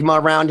stigma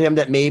around him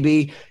that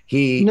maybe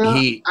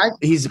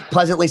he's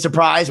pleasantly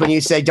surprised when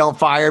you say, "Don't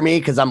fire me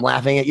because I'm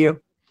laughing at you"?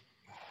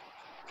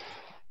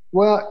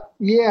 Well,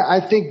 yeah,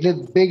 I think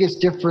the biggest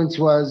difference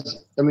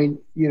was,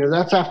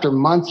 that's after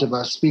months of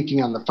us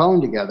speaking on the phone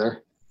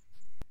together.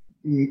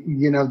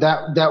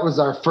 That was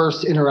our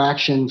first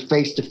interaction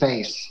face to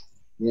face,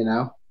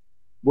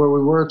 where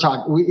we were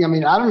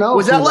talking. I don't know.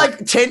 Was that like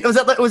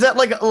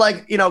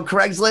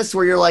Craigslist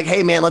where you're like,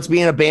 hey man, let's be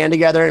in a band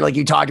together. And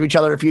you talk to each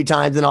other a few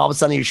times and all of a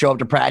sudden you show up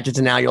to practice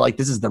and now you're like,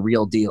 this is the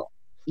real deal.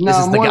 This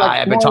is the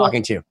guy I've been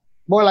talking to.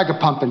 More like a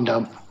pump and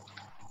dump.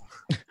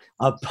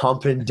 A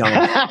pump and dump.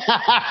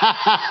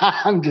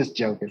 I'm just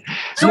joking.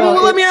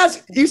 So let me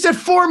ask, you said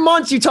 4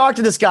 months you talked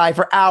to this guy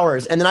for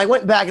hours. And then I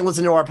went back and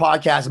listened to our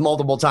podcast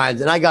multiple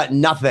times and I got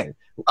nothing.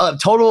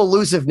 Total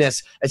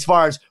elusiveness as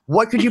far as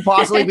what could you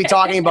possibly be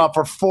talking about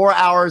for 4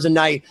 hours a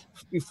night,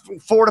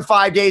 4 to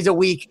 5 days a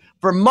week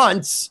for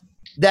months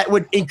that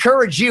would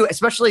encourage you,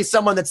 especially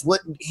someone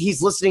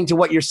he's listening to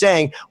what you're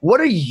saying.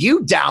 What are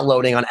you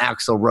downloading on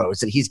Axl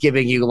Rose that he's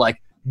giving you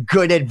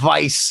good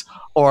advice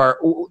or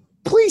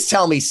please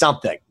tell me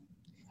something.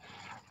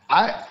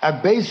 I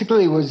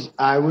basically was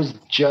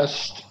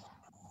just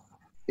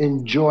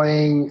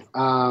enjoying.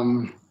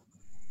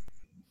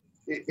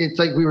 It's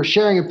like we were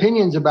sharing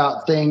opinions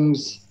about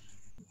things,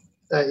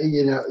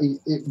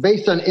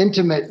 based on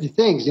intimate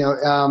things,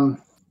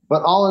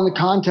 but all in the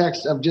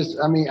context of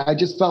I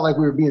just felt like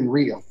we were being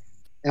real,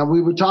 and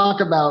we would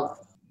talk about.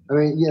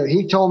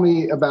 He told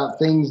me about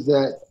things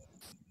that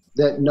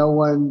no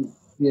one,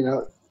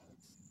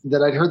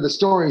 that I'd heard the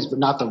stories, but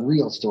not the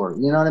real story.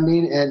 You know what I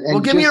mean?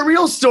 And give me a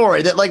real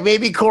story that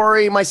maybe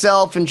Corey,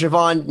 myself, and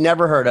Siobhan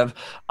never heard of,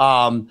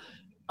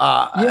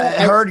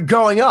 heard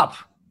growing up.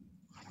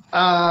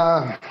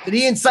 Did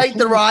he incite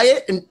the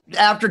riot and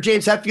after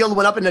James Hetfield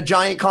went up in a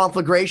giant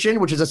conflagration,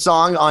 which is a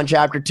song on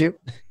chapter 2?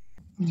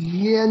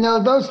 Yeah,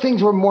 no, those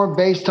things were more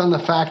based on the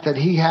fact that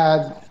he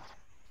had,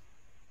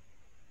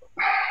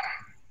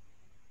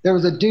 there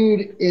was a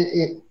dude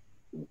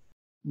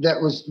that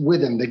was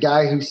with him, the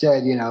guy who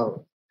said,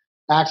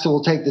 Axl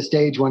will take the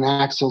stage when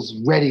Axl's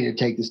ready to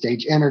take the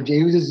stage. Energy.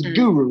 He was his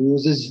guru. He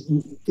was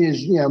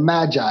his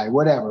magi,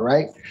 whatever,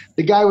 right?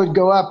 The guy would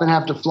go up and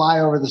have to fly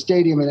over the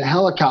stadium in a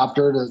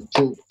helicopter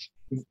to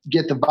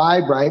get the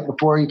vibe right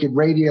before he could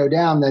radio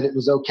down that it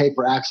was okay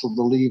for Axl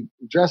to leave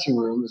the dressing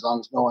room as long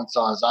as no one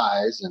saw his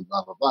eyes and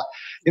blah, blah, blah.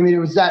 I mean, it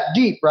was that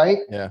deep, right?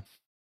 Yeah.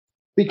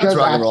 Because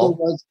Axl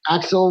was,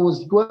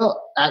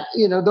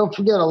 don't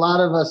forget, a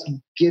lot of us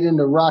get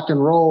into rock and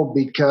roll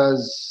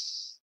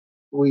because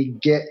we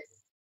get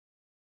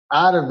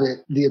out of it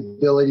the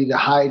ability to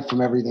hide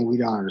from everything we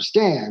don't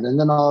understand. And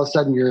then all of a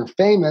sudden you're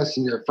famous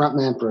and you're a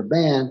frontman for a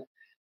band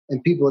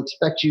and people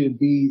expect you to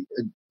be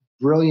a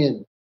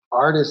brilliant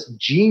artist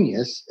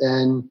genius.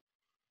 And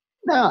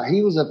no,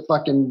 he was a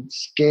fucking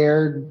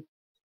scared,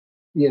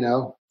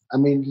 to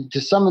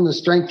summon the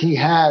strength he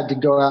had to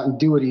go out and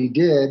do what he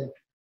did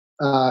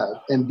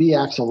and be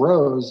Axl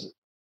Rose.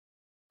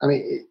 I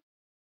mean,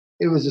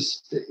 it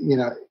was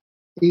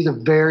he's a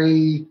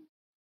very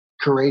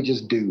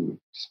courageous dude,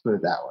 just put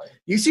it that way.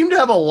 You seem to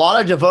have a lot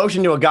of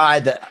devotion to a guy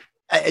that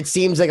it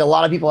seems like a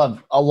lot of people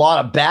have a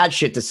lot of bad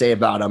shit to say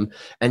about him.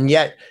 And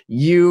yet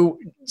you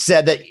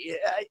said that,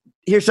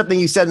 here's something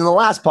you said in the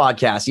last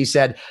podcast. You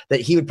said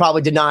that he would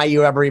probably deny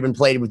you ever even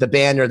played with the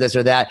band or this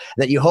or that,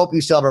 that you hope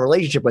you still have a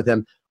relationship with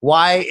him.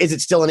 Why is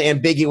it still an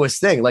ambiguous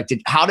thing? Like,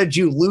 how did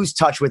you lose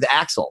touch with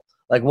Axl?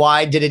 Like,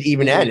 why did it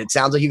even end? It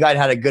sounds like you guys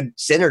had a good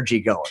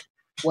synergy going.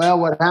 Well,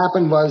 what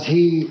happened was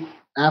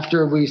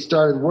after we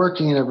started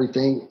working and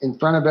everything, in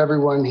front of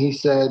everyone, he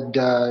said,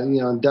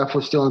 Duff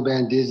was still in the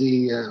band,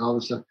 Dizzy, and all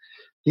this stuff.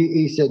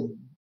 He said,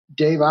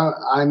 Dave,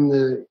 I'm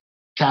the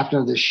captain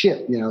of the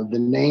ship. The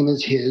name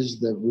is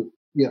his.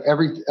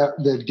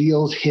 The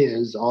deal's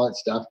his. All that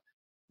stuff.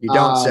 You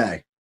don't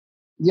say.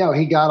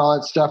 He got all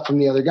that stuff from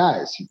the other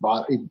guys. He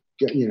got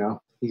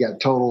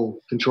total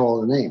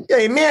control of the name. Yeah,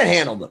 he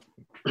manhandled them.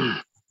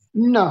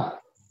 No.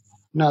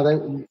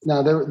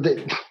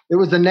 It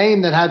was the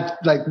name that had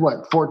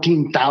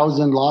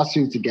 14,000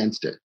 lawsuits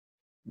against it.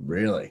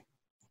 Really?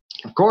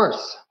 Of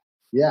course.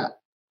 Yeah.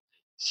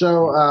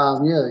 So,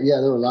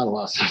 there were a lot of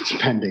lawsuits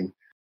pending.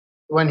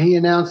 When he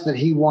announced that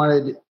he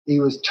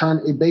was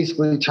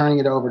basically turning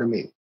it over to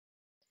me.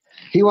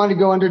 He wanted to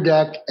go under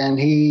deck and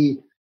he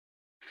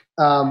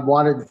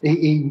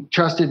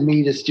trusted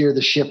me to steer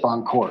the ship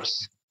on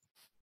course,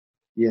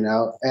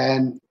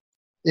 and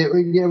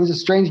it was a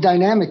strange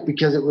dynamic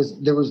because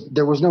there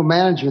was no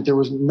management. There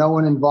was no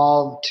one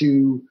involved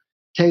to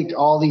take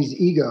all these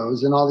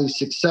egos and all these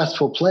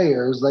successful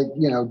players like,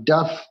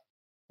 Duff.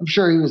 I'm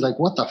sure he was like,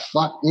 what the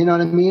fuck? You know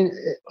what I mean?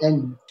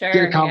 And sure,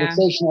 get a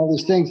conversation, all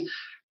these things.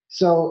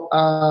 So,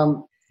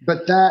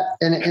 but that,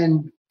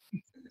 and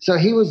so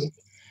he was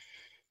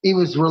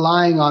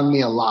relying on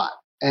me a lot.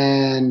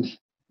 And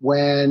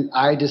when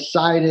I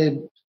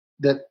decided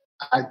that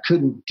I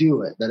couldn't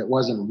do it, that it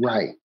wasn't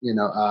right,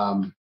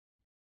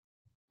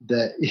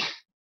 that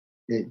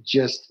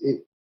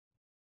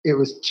it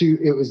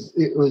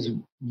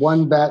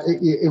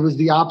was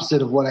the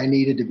opposite of what I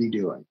needed to be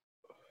doing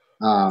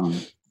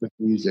with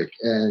music.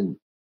 And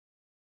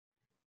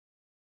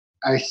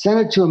I sent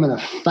it to him in a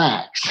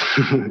fax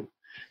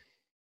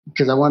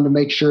because I wanted to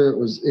make sure it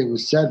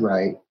was said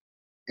right.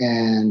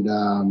 And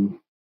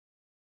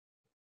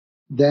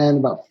then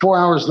about 4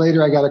 hours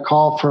later, I got a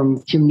call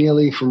from Kim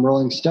Neely from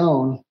Rolling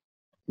Stone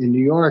in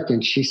New York,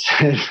 and she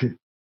said,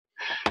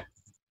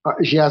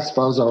 she asked if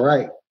I was all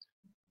right.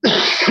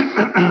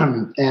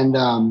 And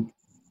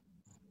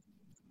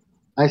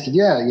I said,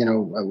 yeah,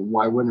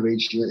 why wouldn't I be?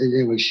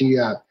 Anyway, she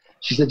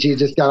said she had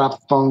just got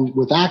off the phone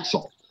with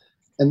Axl.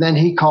 And then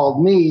he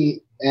called me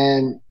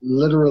and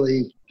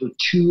literally for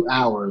 2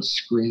 hours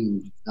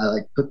screamed.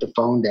 I put the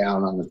phone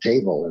down on the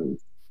table, and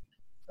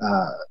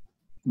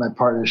my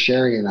partner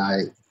Sherry and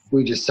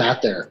we just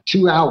sat there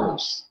 2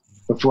 hours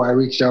before I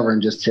reached over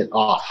and just hit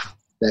off.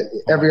 That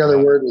every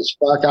other word was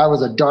fuck. I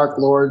was a dark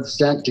lord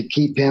sent to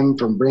keep him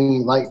from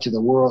bringing light to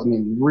the world. I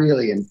mean,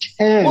 really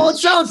intense. Well, it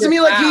sounds to me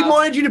like he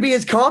wanted you to be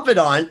his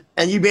confidant,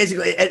 and you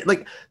basically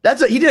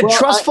he did a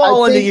trust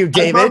fall into you,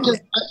 David.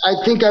 I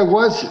think I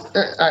was.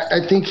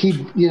 I think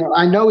he.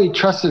 I know he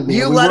trusted me.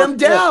 You let him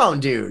down,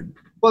 dude.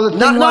 Well,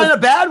 not in a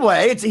bad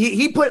way. It's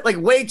he put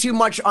way too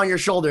much on your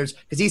shoulders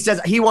because he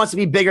says he wants to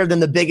be bigger than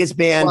the biggest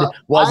band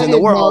was in the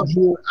world.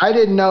 I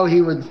didn't know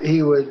he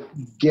would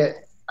get.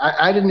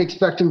 I didn't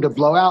expect him to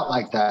blow out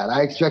like that.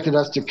 I expected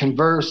us to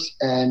converse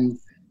and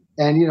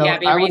I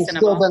would have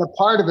still been a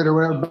part of it or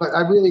whatever. But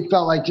I really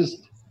felt like just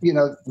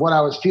what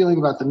I was feeling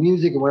about the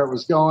music and where it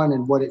was going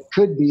and what it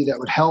could be that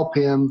would help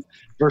him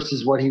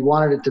versus what he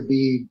wanted it to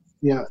be.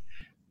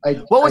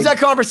 What was that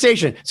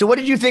conversation? So what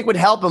did you think would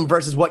help him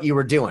versus what you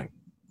were doing?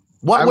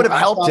 What would have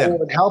helped him? What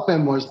would help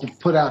him was to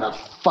put out a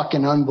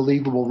fucking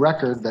unbelievable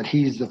record that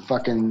he's the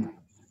fucking,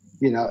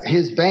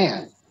 his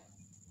band,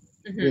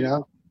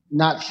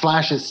 not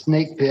Slash's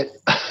Snake Pit,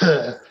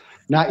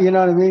 not, you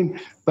know what I mean?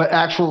 But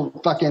actual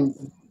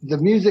fucking, the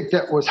music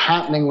that was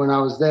happening when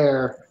I was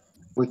there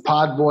with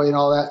Podboy and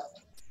all that,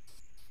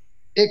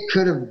 it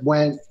could have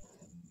went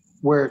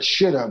where it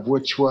should have,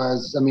 which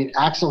was, I mean,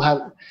 Axl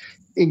had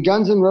in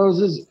Guns N'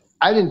 Roses.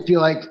 I didn't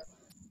feel like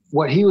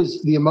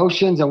the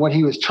emotions and what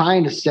he was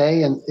trying to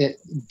say, and it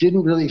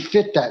didn't really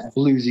fit that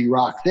bluesy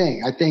rock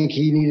thing. I think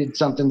he needed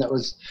something that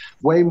was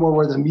way more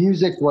where the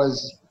music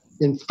was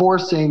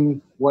enforcing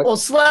what. Well,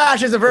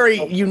 Slash is a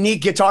very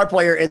unique guitar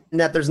player in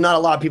that there's not a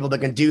lot of people that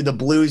can do the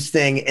blues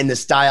thing in the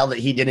style that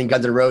he did in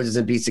Guns N' Roses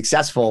and be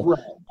successful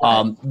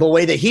the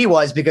way that he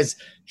was, because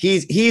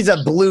he's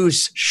a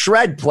blues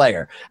shred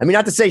player. I mean,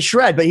 not to say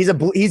shred, but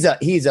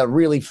he's a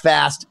really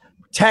fast,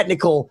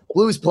 technical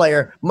blues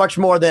player, much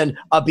more than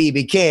a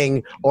B.B.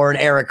 King or an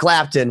Eric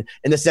Clapton,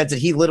 in the sense that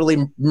he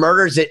literally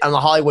murders it on the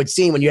Hollywood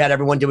scene. When you had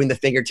everyone doing the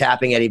finger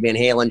tapping, Eddie Van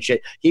Halen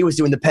shit, he was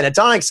doing the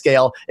pentatonic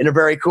scale in a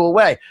very cool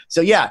way. So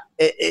yeah,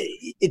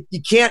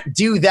 you can't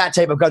do that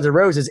type of Guns N'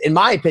 Roses, in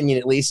my opinion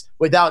at least,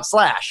 without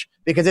Slash,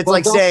 because it's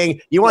like saying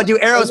you want to do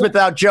Aerosmith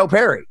without Joe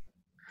Perry.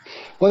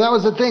 Well, that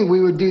was the thing. We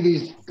would do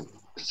these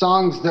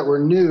songs that were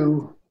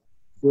new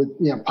with,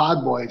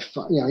 Podboy.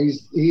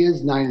 He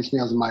is Nine Inch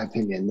Nails in my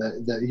opinion.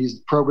 That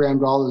he's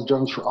programmed all those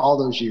drums for all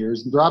those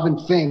years. Robin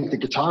Fink, the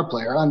guitar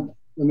player,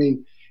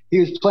 he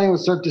was playing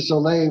with Cirque du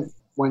Soleil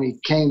when he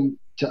came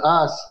to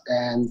us.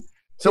 And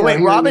so wait,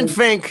 Robin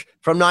Fink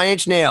from Nine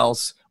Inch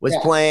Nails was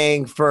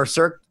playing for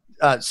Cirque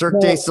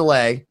du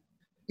Soleil.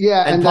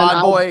 Yeah, and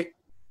Podboy.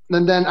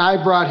 And then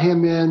I brought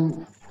him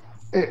in.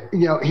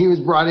 He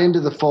was brought into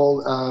the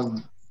fold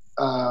of.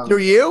 Through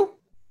you?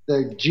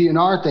 The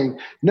GNR thing.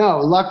 No,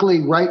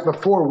 luckily right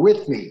before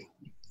with me.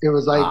 It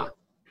was like,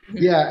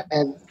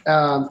 and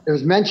it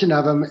was mention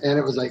of him, and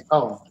it was like,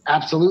 oh,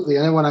 absolutely.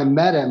 And then when I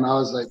met him, I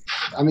was like,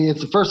 it's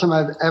the first time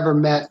I've ever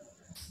met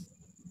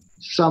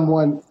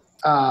someone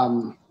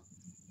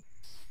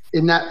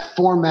in that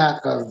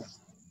format of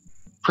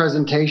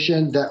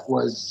presentation that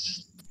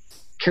was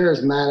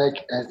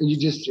charismatic, and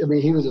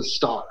he was a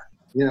star.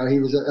 He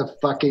was a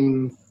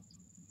fucking,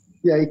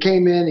 he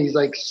came in, he's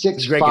like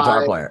 6'5", great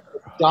guitar player.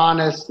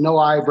 Adonis, no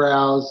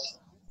eyebrows.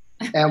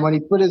 And when he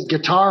put his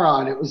guitar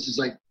on, it was just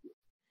like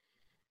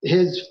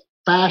his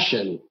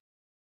fashion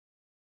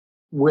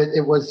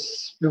it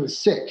was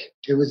sick.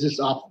 It was just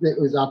off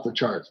the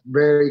charts.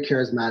 Very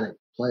charismatic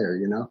player,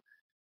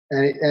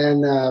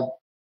 and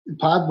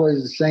Podboy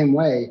is the same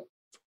way.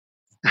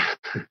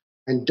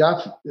 And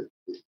Duff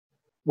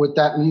with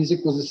that music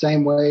was the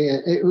same way.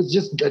 It was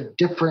just a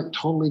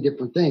totally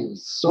different thing.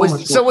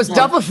 Was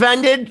Duff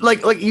offended?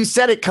 Like you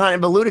said, it kind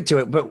of alluded to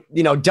it, but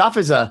Duff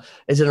is an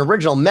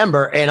original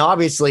member, and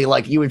obviously,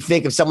 like, you would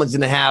think if someone's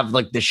going to have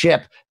like the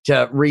ship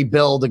to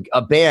rebuild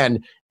a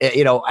band,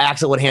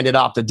 Axl would hand it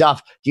off to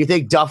Duff. Do you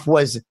think Duff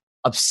was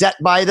upset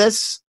by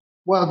this?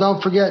 Well,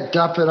 don't forget,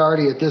 Duff had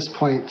already at this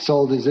point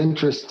sold his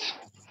interest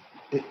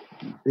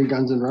in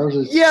Guns N'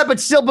 Roses. Yeah, but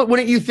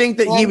wouldn't you think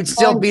that he would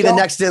still be the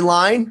next in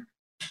line?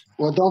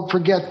 Well, don't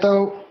forget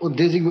though,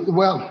 Dizzy.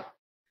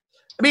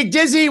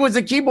 Dizzy was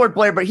a keyboard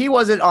player, but he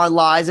wasn't on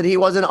Lies, and he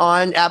wasn't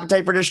on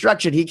Appetite for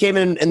Destruction. He came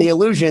in the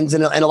Illusions,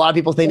 and a lot of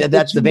people think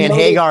that's the Van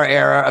Hagar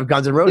era of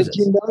Guns N' Roses.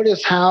 Did you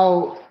notice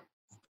how,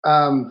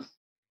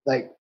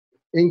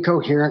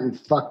 incoherent and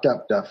fucked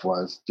up Duff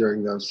was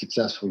during those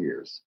successful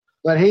years?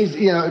 But he's,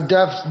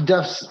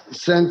 Duff's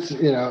sense,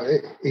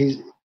 he's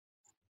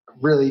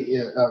really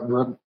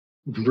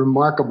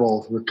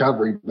remarkable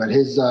recovery, but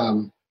his.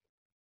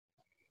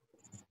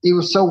 He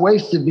was so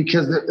wasted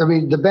because,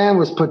 the band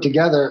was put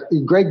together.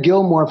 Greg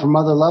Gilmore from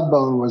Mother Love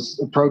Bone was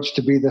approached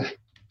to be the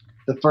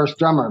first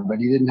drummer, but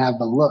he didn't have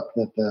the look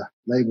that the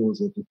label was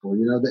looking for.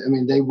 They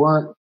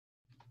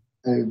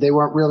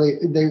weren't really,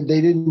 they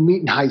didn't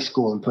meet in high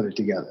school and put it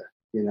together.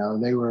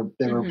 They were a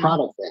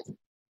product thing.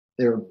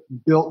 They were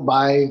built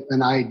by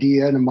an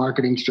idea and a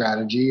marketing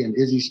strategy, and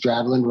Izzy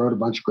Stradlin wrote a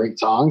bunch of great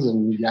songs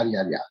and yada,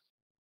 yada, yada.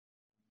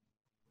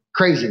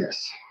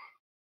 Craziness.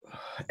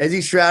 Izzy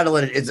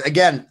Stradlin is,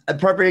 again, a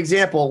perfect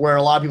example where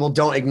a lot of people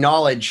don't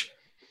acknowledge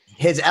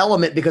his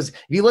element, because if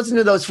you listen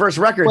to those first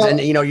records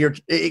you're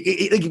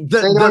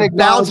the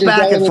bounce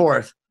back and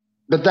forth.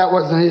 But that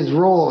wasn't his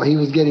role. He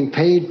was getting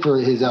paid for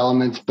his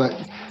elements, but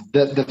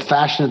the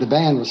fashion of the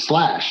band was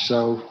Slash.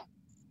 So,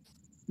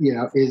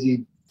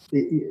 Izzy,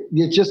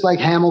 it's just like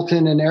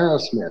Hamilton and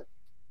Aerosmith.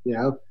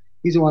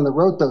 He's the one that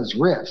wrote those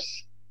riffs.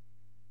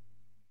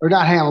 Or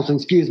not Hamilton,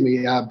 excuse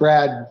me,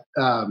 Brad.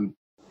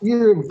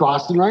 You're in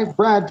Boston, right?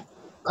 Brad.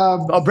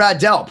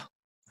 Brad Delp.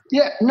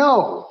 Yeah,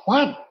 no.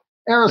 What?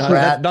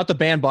 Aerosmith. Not the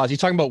band boss. You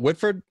talking about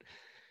Whitford?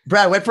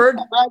 Brad Whitford?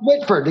 Brad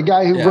Whitford, the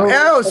guy who wrote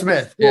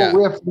Aerosmith.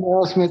 Riff from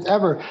Aerosmith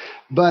ever.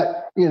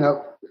 But,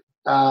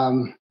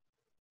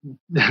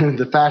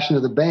 the fashion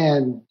of the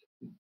band,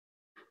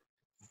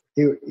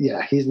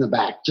 he's in the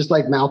back, just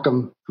like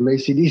Malcolm from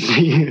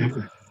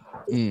AC/DC.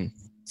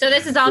 So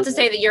this is all to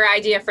say that your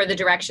idea for the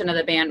direction of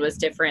the band was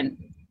different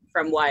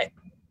from what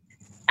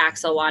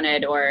Axl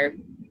wanted, or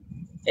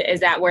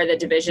is that where the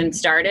division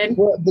started?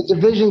 Well, the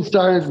division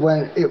started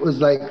when it was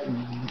like,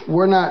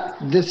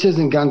 this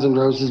isn't Guns N'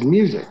 Roses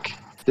music.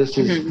 This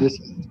is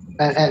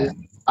and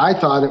I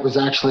thought it was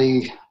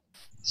actually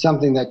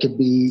something that could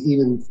be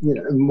even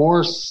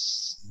more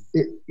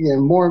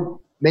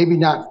maybe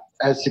not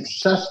as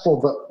successful,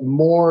 but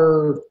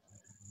more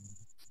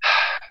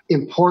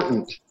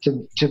important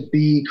to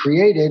be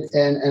created.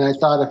 And I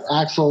thought if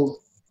Axl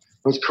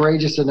was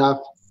courageous enough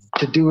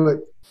to do it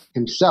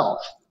himself,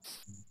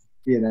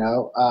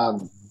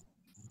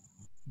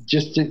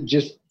 just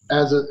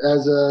as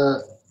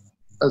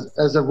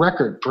a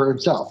record for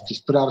himself,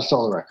 just put out a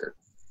solo record,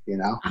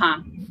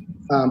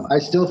 I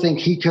still think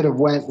he could have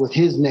went with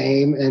his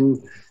name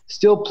and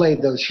still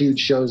played those huge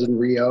shows in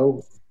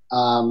Rio,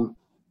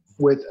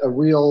 with a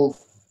real,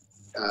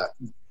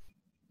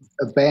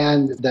 a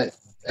band that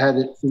had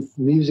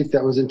music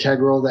that was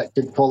integral, that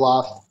could pull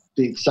off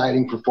the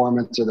exciting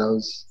performance of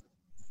those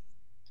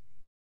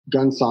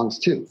Gun songs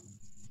too.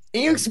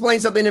 Can you explain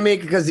something to me?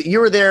 Because you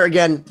were there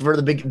again for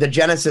the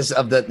genesis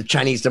of the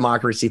Chinese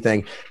democracy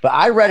thing. But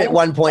I read at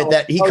one point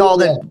that he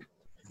called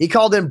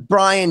in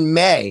Brian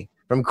May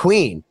from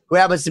Queen, who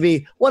happens to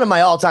be one of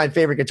my all-time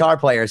favorite guitar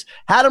players,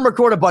 had him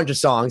record a bunch of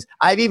songs.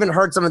 I've even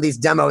heard some of these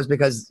demos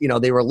because,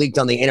 they were leaked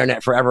on the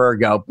internet forever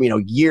ago,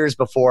 years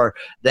before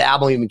the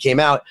album even came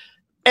out.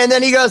 And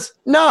then he goes,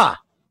 nah,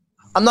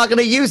 I'm not going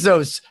to use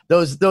those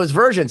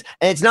versions.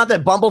 And it's not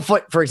that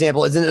Bumblefoot, for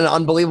example, isn't an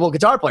unbelievable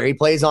guitar player. He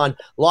plays on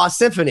Lost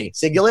Symphony,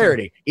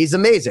 Singularity. He's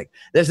amazing.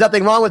 There's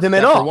nothing wrong with him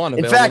at all.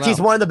 In fact,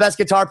 he's one of the best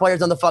guitar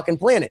players on the fucking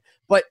planet.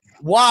 But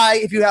why,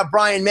 if you have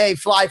Brian May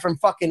fly from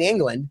fucking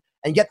England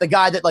and get the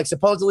guy that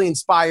supposedly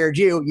inspired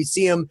you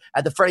see him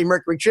at the Freddie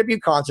Mercury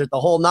tribute concert, the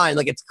whole nine,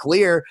 it's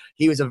clear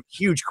he was a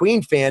huge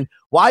Queen fan.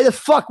 Why the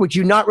fuck would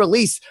you not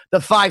release the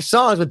 5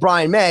 songs with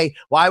Brian May?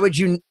 Why would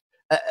you,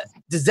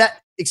 does that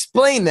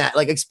explain that?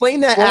 Explain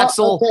that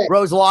Axl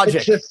Rose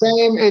logic.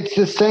 It's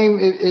the same.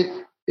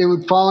 It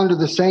would fall under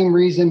the same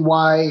reason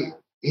why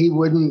he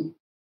wouldn't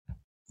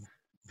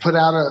put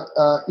out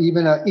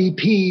even an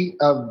EP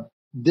of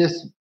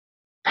this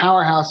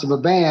powerhouse of a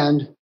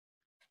band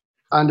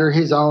under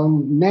his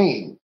own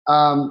name.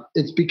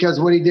 It's because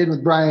what he did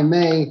with Brian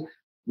May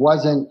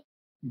wasn't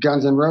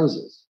Guns N'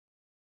 Roses,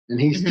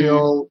 and he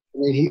still,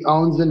 he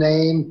owns the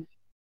name.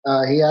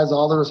 He has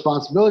all the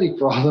responsibility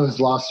for all those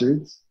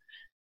lawsuits.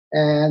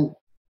 And,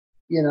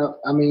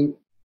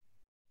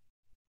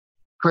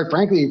 quite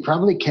frankly, he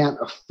probably can't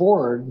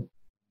afford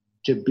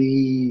to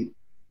be,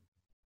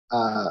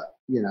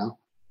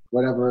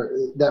 whatever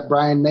that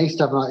Brian May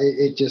stuff.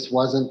 It just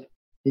wasn't,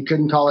 he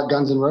couldn't call it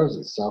Guns N'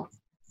 Roses. So,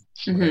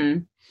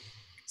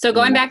 So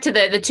going back to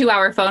the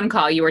 2-hour phone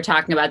call you were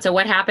talking about. So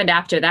what happened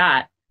after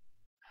that?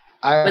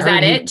 Was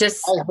that it? I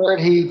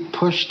heard he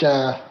pushed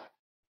a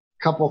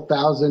couple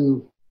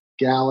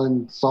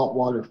 1,000-gallon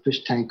saltwater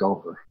fish tank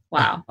over.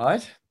 Wow.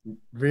 What?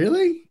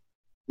 Really?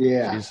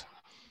 Yeah. Jeez.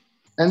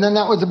 And then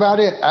that was about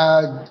it.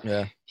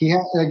 Yeah.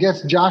 I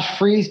guess Josh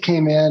Freese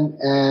came in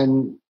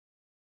and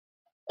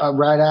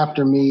right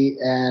after me,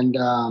 and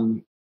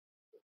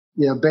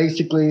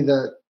basically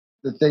the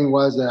thing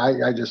was that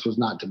I just was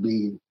not to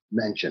be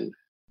mentioned.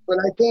 But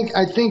I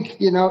think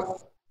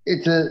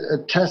it's a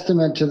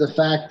testament to the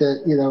fact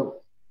that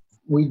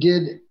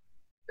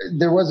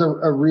there was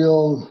a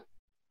real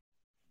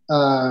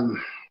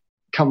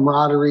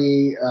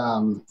camaraderie,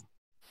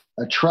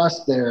 a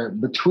trust there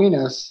between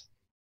us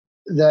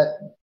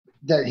that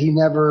he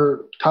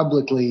never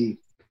publicly,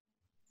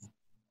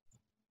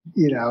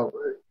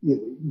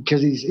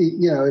 because he's,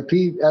 if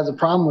he has a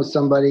problem with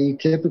somebody, he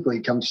typically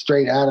comes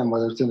straight at him,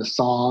 whether it's in a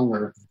song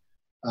or,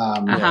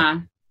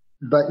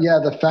 but yeah,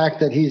 the fact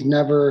that he's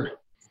never,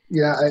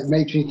 it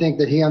makes me think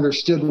that he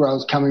understood where I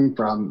was coming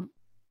from.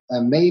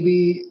 And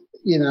maybe,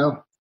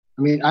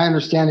 I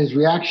understand his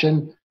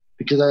reaction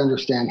because I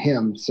understand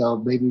him. So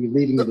maybe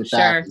leading me to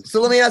that. So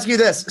let me ask you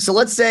this. So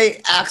let's say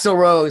Axl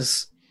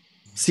Rose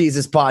sees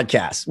this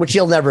podcast, which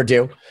he'll never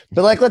do,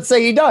 but let's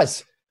say he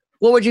does.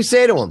 What would you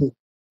say to him?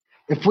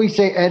 If we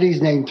say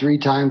Eddie's name 3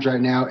 times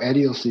right now,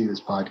 Eddie will see this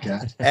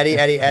podcast. Eddie.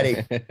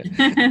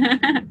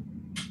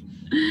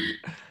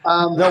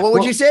 No, what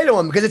would you say to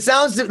him? Because it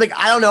sounds like,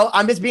 I don't know,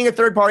 I'm just being a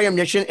third-party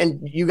omniscient, and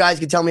you guys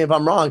can tell me if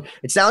I'm wrong.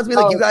 It sounds to me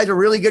like you guys are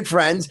really good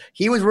friends.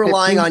 He was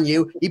relying on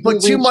you. He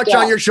put too much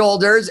on your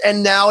shoulders,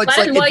 and now it's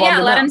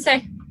let him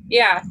say.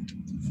 Yeah.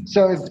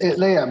 So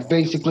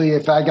basically,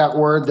 if I got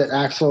word that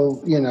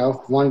Axl,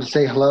 wanted to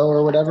say hello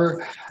or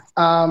whatever,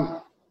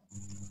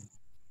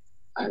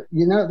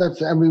 we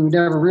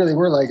never really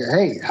were like,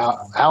 hey,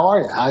 how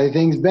are you? How have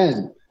things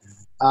been?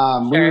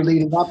 We were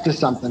leading up to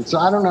something. So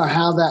I don't know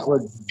how that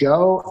would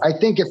go. I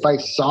think if I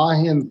saw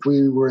him, if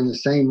we were in the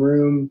same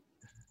room,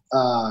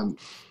 I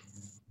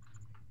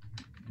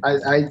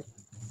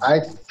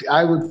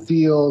would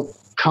feel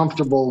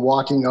comfortable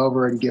walking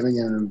over and giving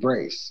him an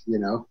embrace,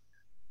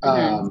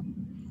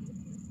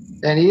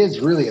 and he is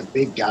really a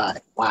big guy.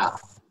 Wow.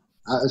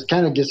 I was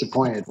kind of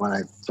disappointed when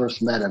I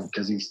first met him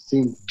because he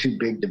seemed too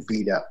big to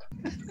beat up.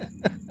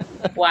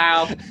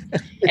 Wow.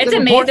 It's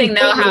amazing,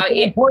 though, how... It's an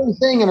important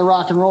thing in a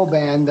rock and roll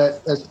band that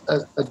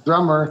a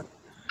drummer...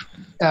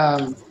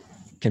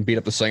 can beat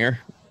up the singer?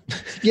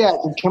 Yeah,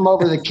 can come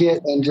over the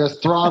kit and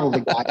just throttle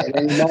the guy at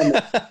any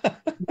moment.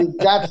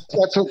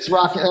 That's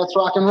rock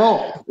and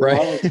roll.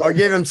 Right. Or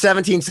give him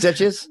 17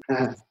 stitches.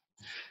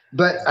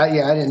 But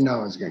yeah, I didn't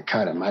know I was going to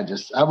cut him. I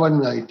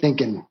wasn't really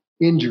thinking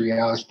injury.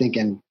 I was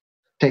thinking,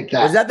 take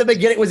that. Was that the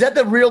beginning? Was that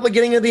the real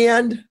beginning of the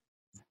end?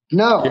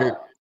 No.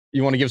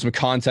 You want to give some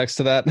context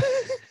to that?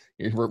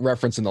 You're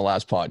referencing the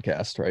last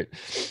podcast, right?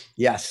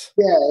 Yes.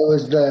 Yeah, it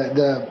was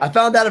the. I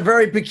found that a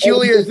very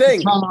peculiar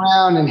thing. Turn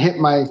around and hit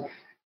my.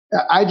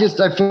 I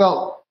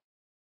felt,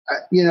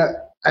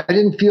 I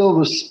didn't feel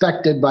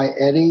respected by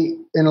Eddie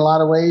in a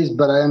lot of ways,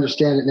 but I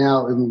understand it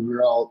now. I mean, we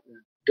were all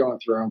going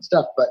through our own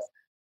stuff, but.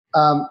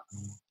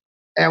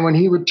 And when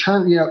he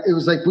returned, it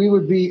was like we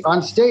would be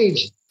on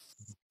stage.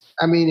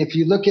 I mean, if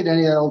you look at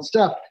any of that old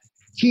stuff,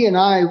 he and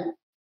I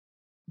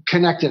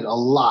connected a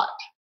lot.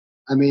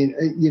 I mean,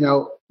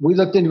 we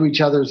looked into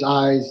each other's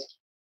eyes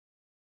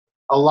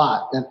a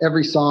lot, and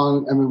every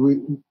song. I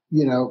mean,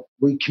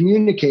 we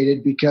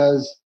communicated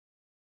because,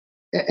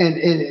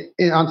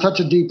 and on such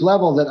a deep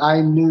level that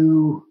I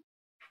knew,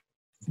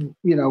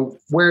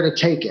 where to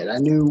take it. I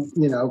knew,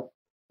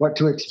 what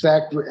to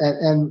expect,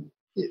 and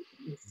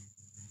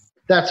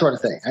that sort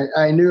of thing.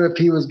 I knew if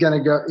he was going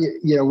to go,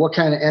 what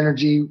kind of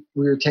energy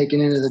we were taking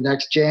into the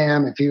next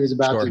jam, if he was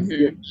about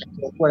to,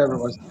 whatever it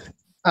was.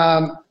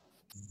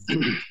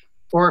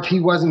 Or if he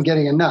wasn't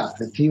getting enough,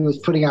 if he was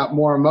putting out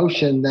more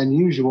emotion than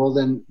usual,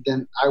 then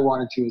I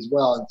wanted to as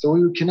well. And so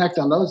we would connect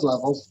on those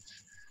levels,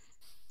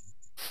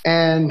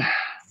 and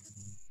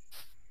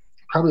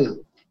probably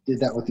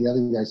did that with the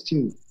other guys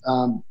too.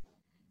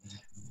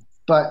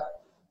 But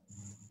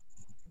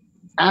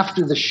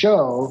after the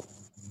show,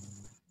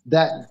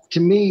 that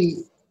to me,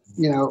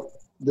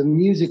 the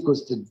music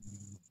was the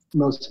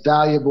most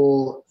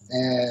valuable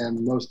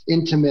and most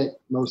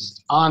intimate,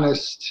 most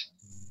honest,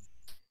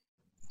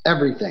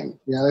 everything.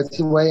 It's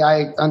the way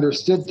I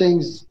understood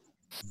things,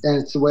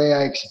 and it's the way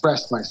I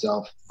expressed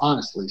myself,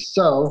 honestly.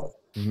 So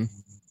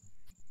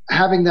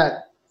having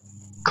that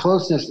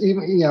closeness,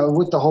 even,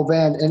 with the whole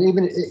band, and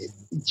even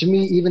to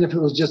me, even if it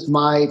was just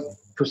my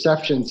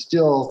perception,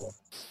 still,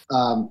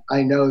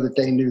 I know that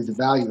they knew the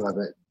value of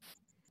it.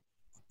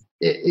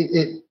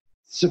 It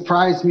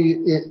surprised me.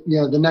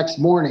 The next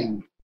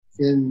morning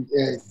in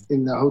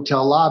the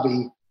hotel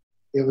lobby,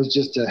 it was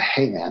just a,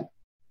 hey man,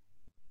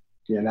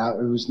 there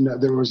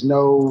was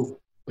no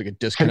like a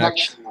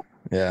disconnect.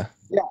 Connection.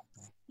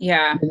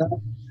 Yeah.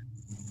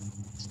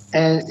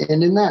 And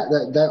in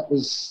that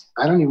was,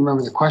 I don't even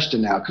remember the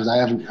question now because I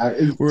haven't.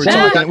 We were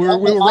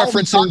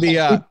referencing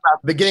the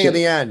beginning of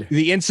the end.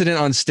 The incident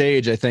on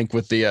stage, I think,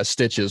 with the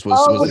stitches was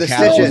the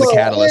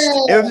catalyst.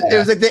 Yeah. It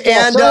was like the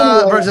and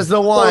versus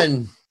the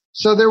one.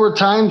 So there were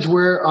times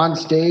where on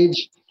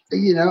stage,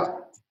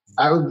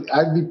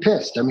 I'd be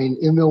pissed. I mean,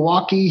 in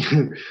Milwaukee,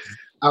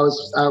 I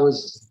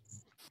was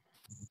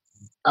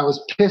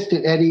pissed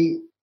at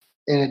Eddie,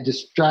 and it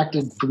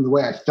distracted from the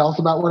way I felt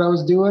about what I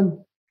was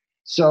doing.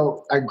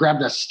 So I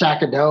grabbed a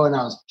stack of dough and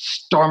I was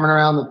storming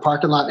around the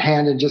parking lot,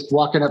 just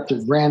walking up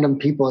to random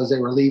people as they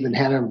were leaving,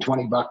 handing them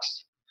 $20.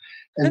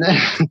 And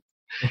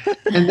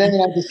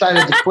then, I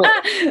decided to quit.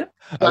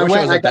 So I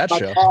went. I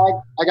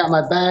got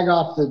my bag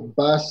off the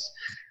bus.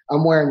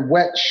 I'm wearing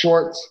wet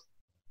shorts,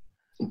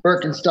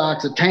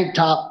 Birkenstocks, a tank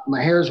top.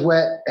 My hair's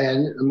wet,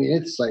 and I mean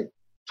it's like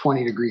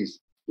 20 degrees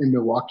in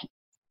Milwaukee.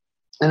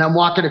 And I'm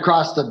walking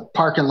across the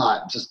parking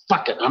lot, just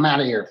fuck it, I'm out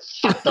of here.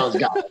 Fuck those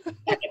guys.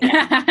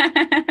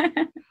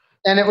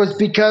 And it was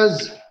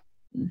because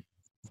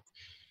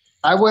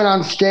I went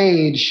on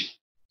stage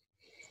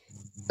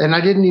and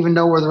I didn't even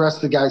know where the rest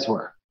of the guys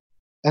were.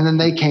 And then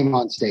they came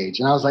on stage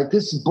and I was like,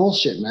 this is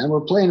bullshit, man.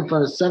 We're playing in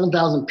front of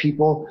 7,000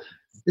 people.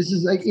 This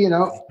is like,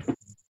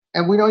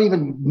 and we don't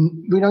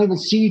even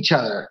see each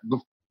other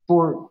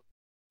before.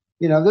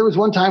 There was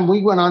one time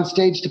we went on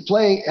stage to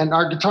play and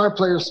our guitar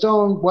player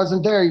Stone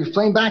wasn't there. He was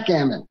playing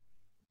backgammon.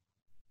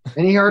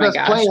 And he heard us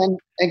playing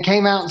and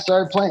came out and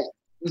started playing.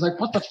 He was like,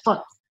 what the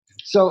fuck?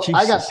 So Jesus.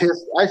 I got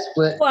pissed. I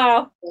split.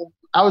 Wow.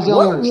 I was the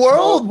only one. What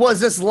world was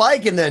this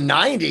like in the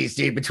 90s,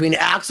 dude, between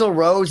Axl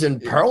Rose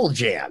and Pearl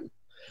Jam?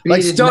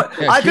 Like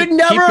I could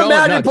never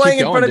imagine playing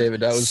in front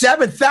of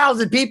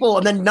 7,000 people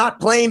and then not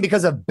playing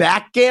because of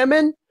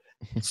backgammon.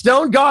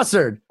 Stone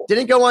Gossard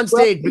didn't go on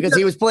stage because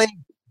he was playing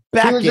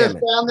backgammon. He was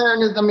just down there,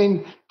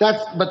 and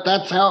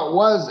that's how it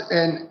was.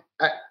 And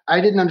I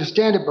didn't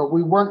understand it, but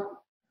we weren't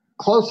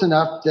close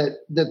enough that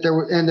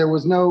there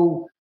was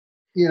no,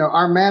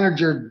 our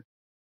manager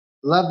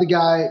loved the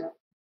guy,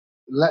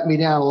 let me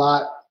down a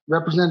lot,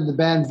 represented the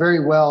band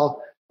very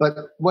well. But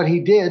what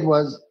he did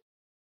was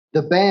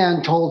the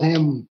band told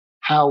him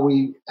how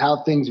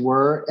things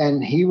were.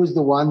 And he was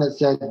the one that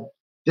said,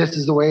 this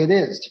is the way it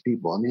is to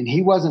people. I mean,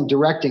 he wasn't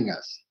directing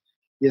us,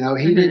 what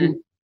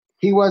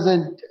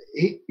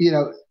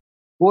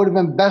would have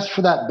been best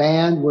for that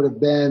band would have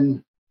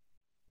been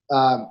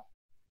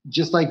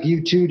just like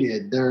U2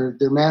 did. Their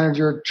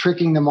manager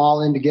tricking them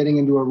all into getting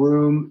into a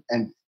room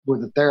and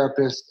with a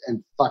therapist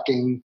and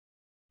fucking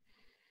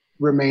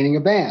remaining a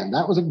band.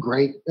 It was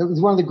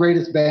one of the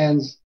greatest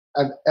bands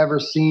I've ever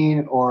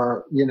seen,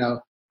 or,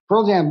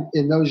 Pearl Jam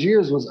in those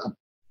years was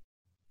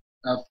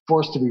a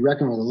force to be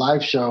reckoned with, a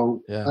live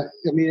show. Yeah.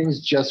 I mean, it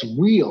was just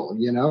real,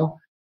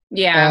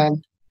 Yeah.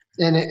 And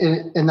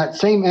and that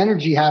same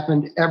energy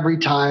happened every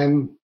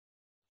time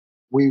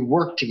we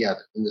worked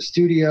together in the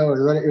studio.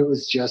 It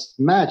was just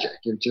magic.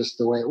 It was just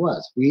the way it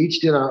was. We each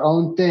did our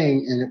own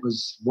thing, and it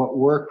was what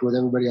worked with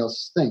everybody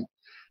else's thing.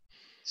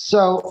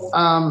 So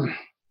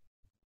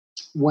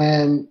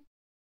when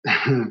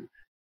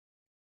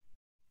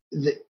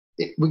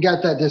we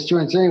got that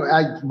disjoint. So anyway,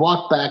 I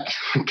walked back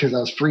because I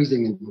was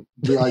freezing and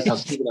realized how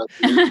stupid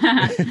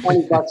I was.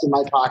 $20 in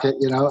my pocket,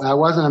 I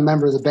wasn't a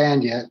member of the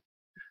band yet.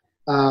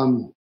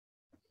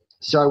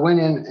 So I went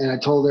in and I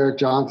told Eric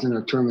Johnson,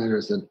 our tour manager,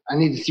 I said, I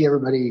need to see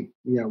everybody,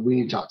 we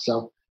need to talk.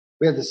 So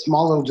we had this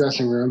small little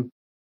dressing room,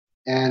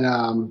 and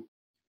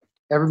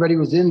everybody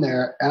was in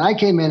there, and I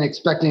came in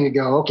expecting to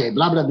go, okay,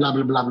 blah, blah, blah,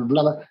 blah, blah, blah,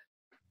 blah.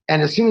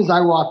 And as soon as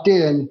I walked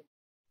in,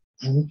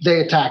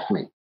 they attacked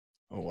me.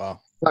 Oh, wow.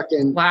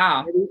 Fucking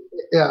wow.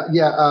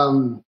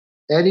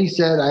 Eddie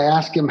said, I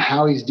asked him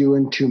how he's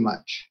doing too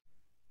much.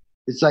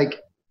 It's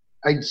like,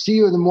 I see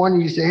you in the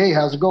morning, you say, hey,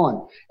 how's it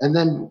going? And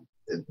then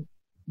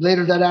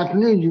later that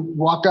afternoon, you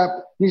walk up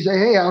and you say,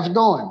 hey, how's it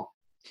going?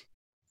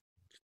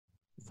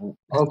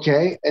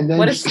 Okay. And then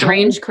what a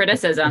strange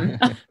criticism.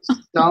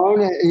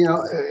 Stone,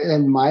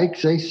 and Mike,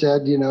 they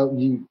said,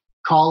 you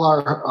call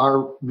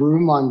our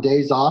room on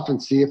days off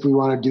and see if we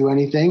want to do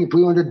anything. If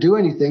we want to do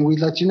anything,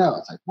 we'd let you know.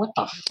 It's like, what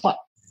the fuck?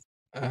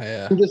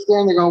 Yeah. I'm just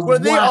standing there going, were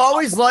they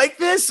always like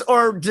this,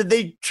 or did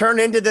they turn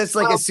into this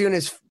as soon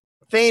as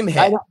fame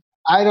hit?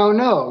 I don't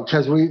know,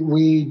 because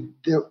fame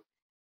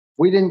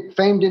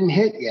didn't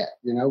hit yet.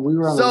 We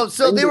were on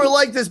so they were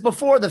like this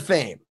before the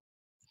fame.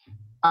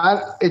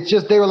 It's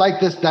just they were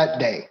like this that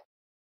day.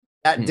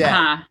 That day.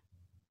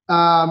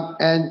 Uh-huh.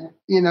 And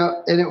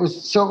it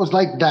was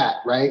like that,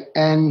 right?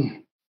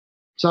 And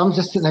so I'm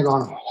just sitting there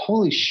going,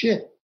 holy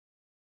shit.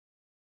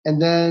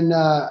 And then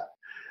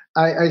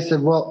I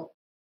said, well,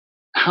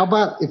 how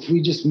about if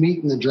we just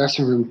meet in the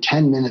dressing room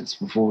 10 minutes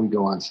before we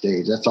go on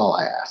stage? That's all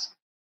I asked.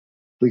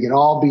 We could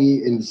all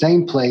be in the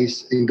same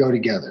place and go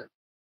together.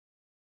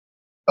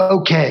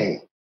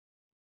 Okay.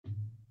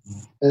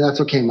 And that's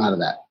what came out of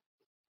that.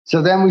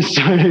 So then we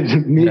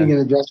started meeting in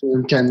the dressing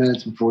room 10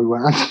 minutes before we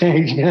went on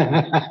stage.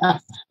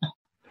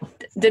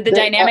 Did the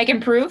dynamic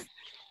improve?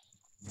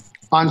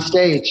 On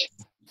stage.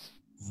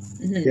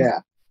 Mm-hmm. Yeah.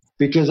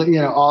 Because,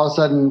 all of a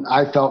sudden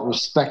I felt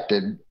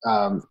respected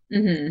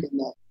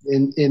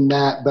in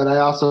that, but I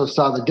also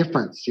saw the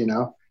difference,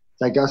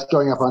 like us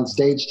going up on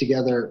stage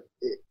together,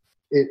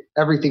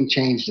 everything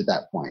changed at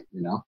that point,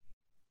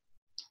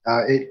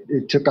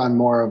 it took on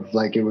more of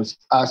like, it was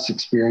us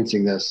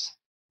experiencing this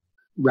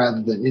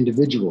rather than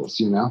individuals,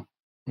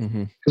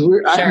 Mm-hmm.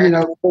 Because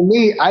Sure. For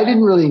me, I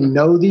didn't really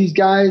know these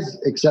guys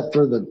except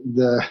for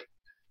the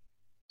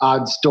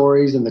odd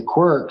stories and the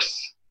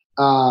quirks.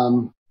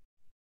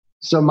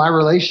 So my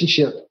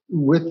relationship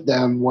with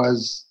them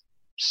was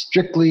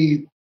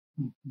strictly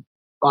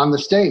on the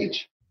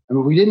stage. I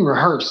mean, we didn't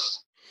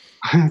rehearse.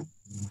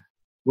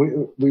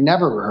 we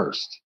never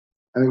rehearsed.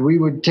 I mean, we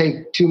would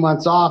take 2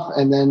 months off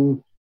and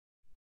then,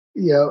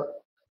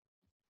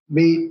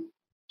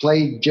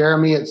 play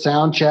Jeremy at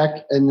sound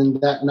check, and then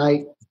that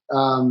night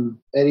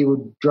Eddie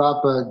would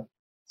drop a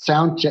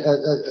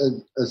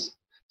a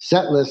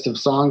set list of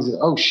songs that,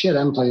 oh shit, I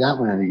haven't played that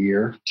one in a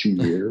year, 2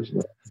 years.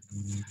 But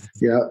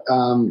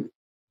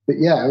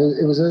yeah,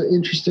 it was an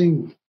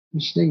interesting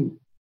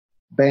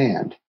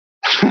band.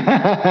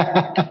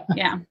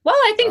 Yeah. Well,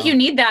 I think you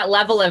need that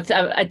level of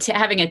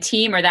having a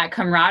team or that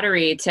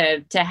camaraderie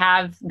to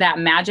have that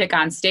magic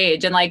on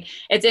stage. And like,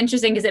 it's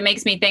interesting because it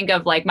makes me think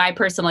of like my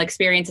personal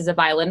experience as a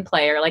violin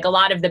player. Like a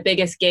lot of the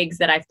biggest gigs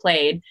that I've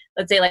played,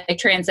 let's say like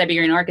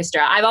Trans-Siberian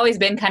Orchestra, I've always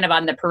been kind of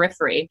on the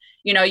periphery.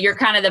 You're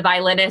kind of the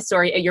violinist,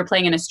 or you're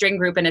playing in a string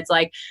group, and it's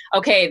like,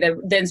 okay,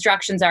 the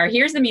instructions are,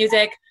 here's the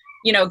music,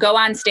 go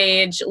on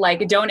stage,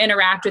 like don't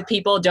interact with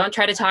people, don't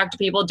try to talk to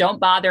people, don't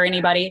bother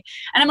anybody.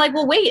 And I'm like,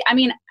 well, wait, I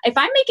mean, if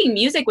I'm making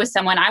music with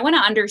someone, I want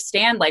to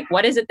understand, like,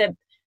 what is it that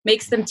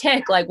makes them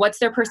tick? Like, what's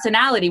their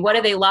personality? What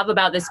do they love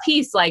about this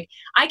piece? Like,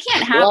 I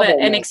can't have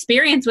an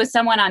experience with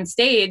someone on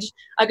stage,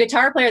 a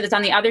guitar player that's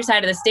on the other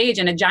side of the stage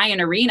in a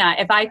giant arena,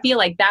 if I feel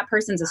like that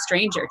person's a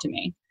stranger to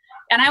me.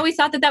 And I always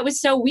thought that was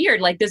so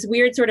weird, like this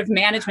weird sort of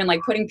management,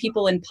 like putting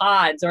people in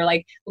pods or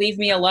like, leave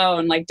me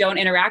alone, like don't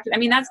interact. I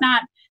mean, that's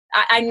not,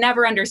 I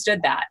never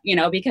understood that,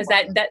 because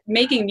that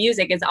making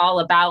music is all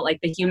about like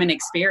the human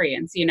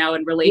experience,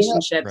 and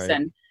relationships. Right.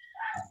 And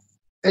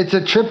it's a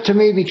trip to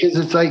me because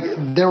it's like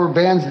there were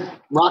bands,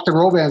 rock and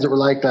roll bands that were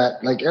like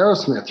that, like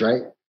Aerosmith,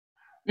 right?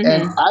 Mm-hmm.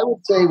 And I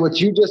would say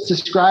what you just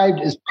described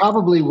is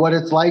probably what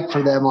it's like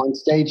for them on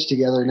stage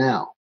together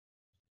now.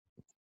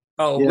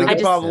 Oh, we could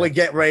probably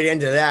get right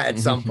into that at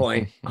some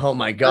point. Oh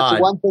my God.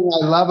 That's one thing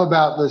I love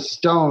about the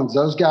Stones.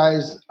 Those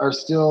guys are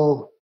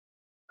still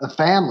a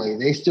family.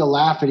 They still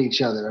laugh at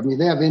each other. I mean,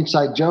 they have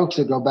inside jokes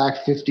that go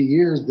back 50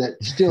 years that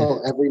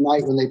still every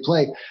night when they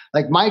play.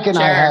 Like Mike and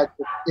I had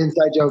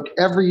inside joke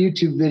every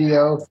YouTube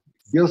video.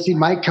 You'll see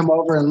Mike come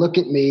over and look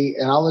at me,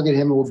 and I'll look at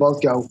him, and we'll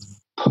both go.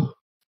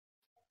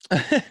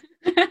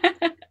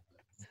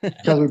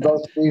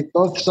 because we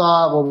both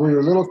saw when we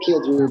were little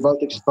kids. We were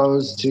both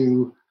exposed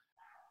to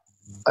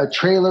a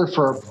trailer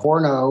for a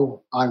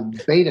porno on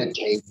beta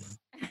tape.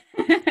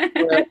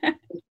 Where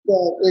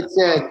it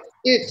said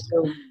it's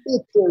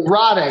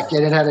erotic,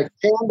 and it had a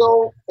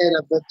candle and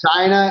a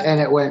vagina, and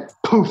it went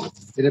poof,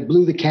 and it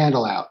blew the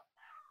candle out.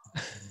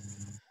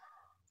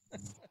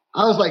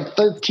 I was like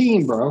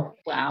 13, bro.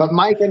 Wow. But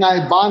Mike and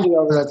I bonded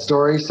over that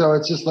story, so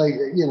it's just like,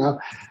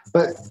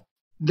 but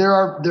there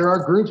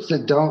are groups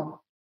that don't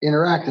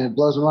interact, and it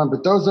blows my mind.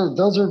 But those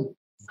are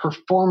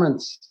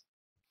performance.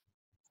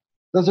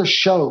 Those are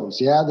shows.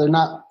 Yeah, they're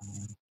not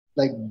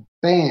like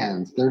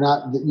bands. They're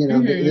not.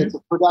 It's a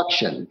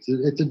production.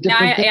 It's a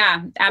different.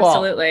 Yeah,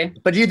 absolutely. Well,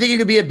 but do you think you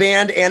could be a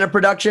band and a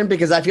production?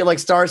 Because I feel like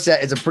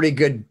Starset is a pretty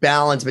good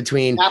balance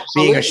between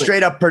being a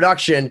straight up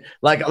production,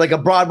 like a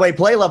Broadway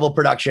play level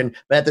production,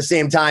 but at the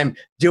same time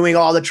doing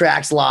all the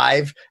tracks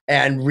live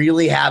and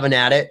really having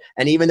at it.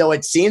 And even though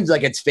it seems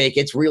like it's fake,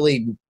 it's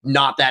really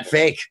not that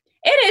fake.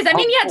 It is. I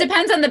mean, yeah, it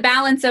depends on the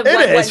balance of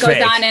what goes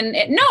fake. On. And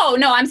no,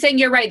 I'm saying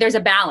you're right. There's a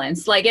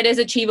balance. Like it is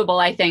achievable,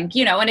 I think,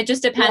 and it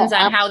just depends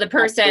on how the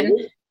person.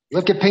 Absolutely.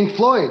 Look at Pink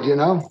Floyd,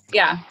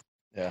 Yeah.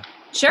 Yeah.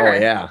 Sure. Oh,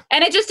 yeah.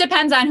 And it just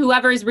depends on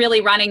whoever's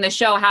really running the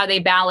show, how they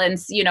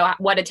balance,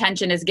 what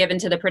attention is given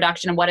to the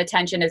production and what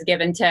attention is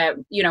given to,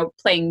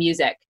 playing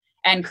music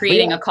and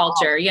creating a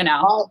culture,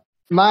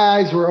 My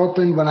eyes were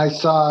open when I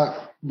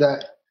saw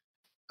that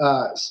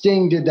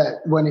Sting did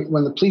that when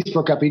the Police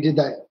broke up. He did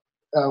that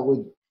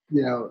with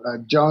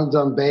Jones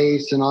on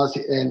bass and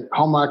and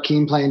Homer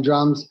Keane playing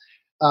drums.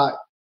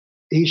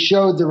 He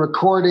showed the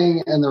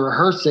recording and the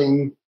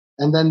rehearsing,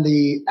 and then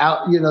the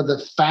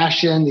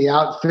fashion, the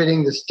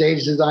outfitting, the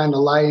stage design, the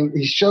lighting.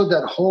 He showed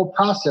that whole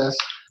process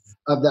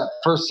of that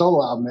first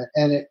solo album,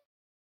 and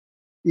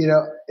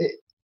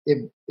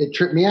it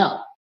tripped me out.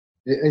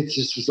 It's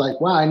just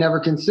like, wow, I never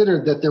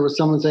considered that there was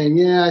someone saying,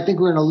 yeah, I think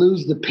we're going to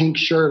lose the pink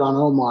shirt on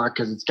Omar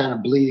because it's kind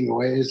of bleeding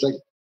away. It's like,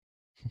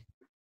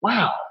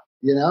 wow.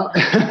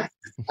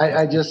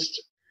 I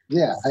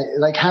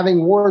like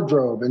having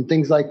wardrobe and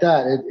things like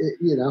that.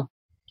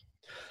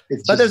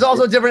 But there's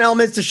also different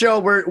elements to show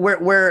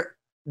where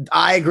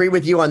I agree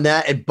with you on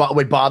that. It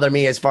would bother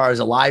me as far as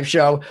a live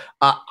show.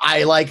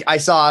 I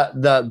saw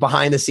the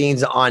behind the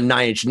scenes on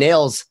Nine Inch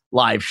Nails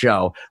live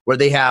show where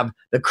they have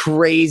the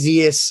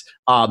craziest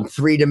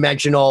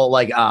 3-dimensional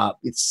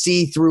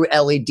see-through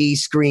LED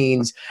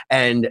screens,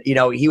 and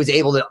he was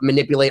able to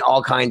manipulate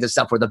all kinds of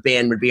stuff where the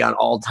band would be on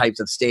all types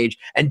of stage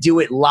and do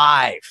it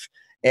live.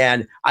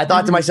 And I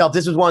thought to myself,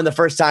 this was one of the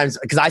first times,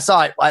 because I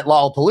saw it at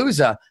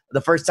Lollapalooza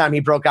the first time he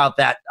broke out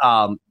that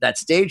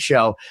stage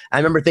show. I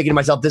remember thinking to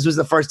myself, this was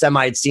the first time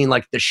I had seen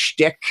like the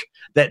shtick,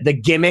 the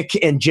gimmick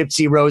in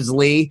Gypsy Rose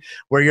Lee,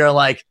 where you're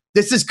like,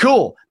 this is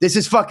cool. This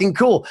is fucking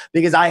cool,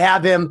 because I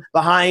have him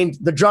behind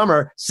the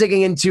drummer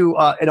singing into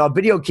a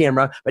video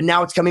camera, but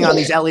now it's coming on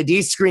these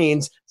LED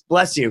screens.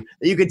 Bless you.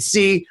 You could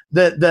see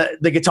the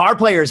guitar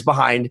players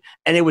behind,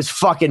 and it was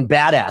fucking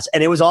badass.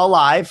 And it was all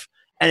live,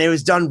 and it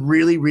was done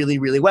really, really,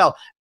 really well.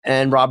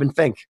 And Robin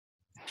Fink.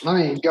 I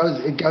mean,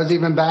 it goes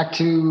even back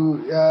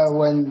to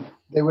when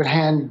they would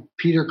hand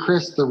Peter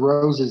Criss the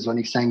roses when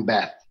he sang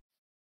Beth.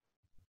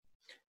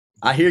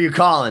 I hear you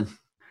calling.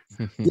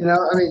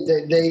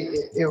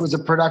 It was a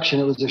production.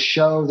 It was a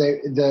show.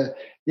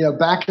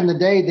 Back in the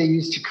day, they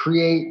used to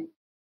create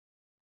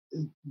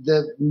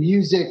the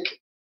music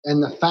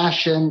and the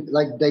fashion,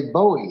 like Dave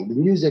Bowie, the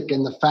music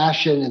and the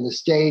fashion and the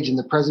stage and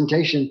the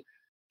presentation.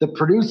 The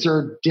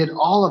producer did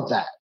all of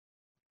that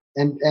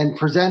and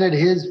presented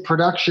his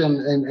production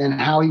and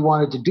how he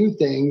wanted to do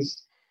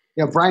things.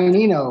 Brian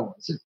Eno,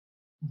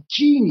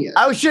 genius.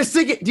 I was just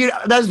thinking, dude,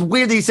 that's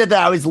weird that you said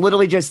that. I was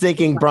literally just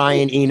thinking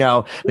Brian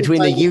Eno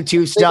between the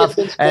U2 stuff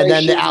and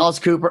then the Alice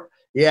Cooper.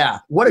 Yeah.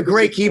 What a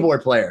great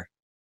keyboard player.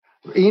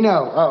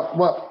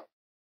 Eno.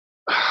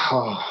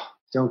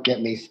 Don't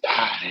get me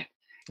started.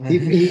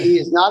 He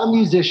is not a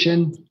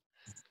musician.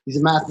 He's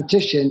a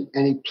mathematician,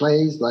 and he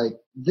plays like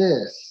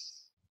this.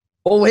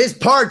 Oh, his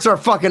parts are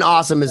fucking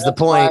awesome is the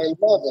point. I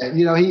love it.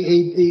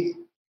 He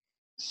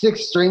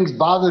 6 strings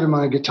bothered him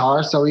on a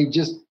guitar, so he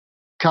just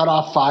cut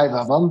off 5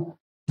 of them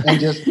and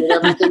just did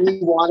everything he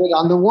wanted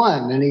on the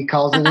one, and he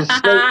calls it his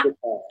straight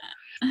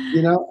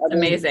guitar.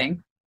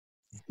 Amazing.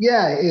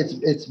 Yeah,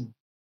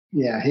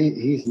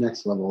 he's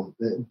next level.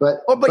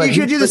 But you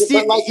should do the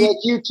Steve. Like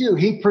you too,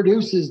 he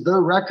produces their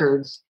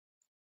records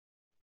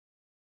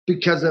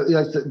because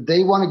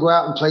they want to go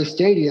out and play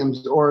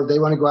stadiums, or they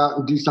want to go out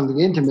and do something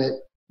intimate.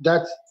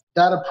 That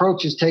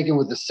approach is taken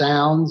with the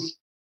sounds,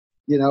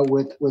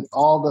 with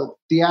all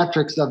the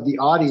theatrics of the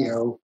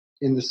audio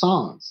in the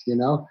songs,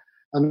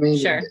 I mean,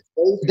 sure.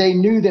 They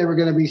knew they were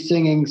going to be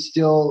singing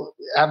Still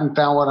Haven't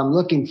Found What I'm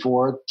Looking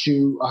For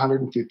to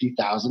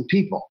 150,000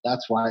 people.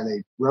 That's why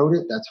they wrote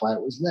it. That's why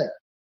it was there,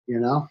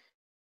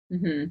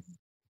 Mm-hmm.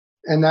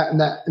 And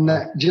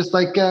that just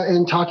like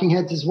in Talking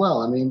Heads as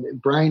well. I mean,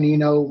 Brian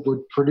Eno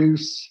would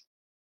produce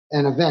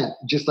an event,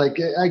 just like,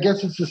 I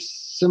guess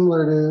it's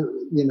similar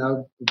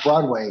to,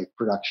 Broadway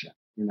production,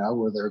 you know,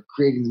 where they're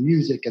creating the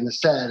music and the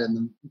set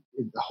and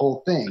the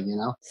whole thing, you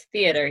know. It's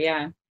theater,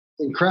 yeah.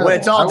 Incredible. When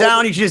it's all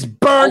down, you just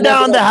burn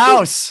down the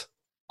house.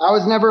 I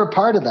was never a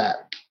part of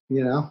that,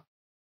 you know.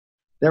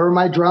 There were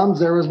my drums,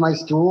 there was my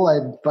stool.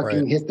 I'd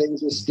fucking hit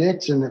things with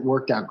sticks, and it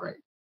worked out great.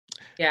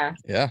 Yeah.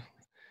 Yeah.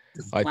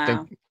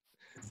 I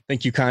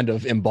think you kind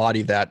of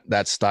embody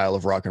that style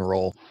of rock and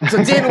roll.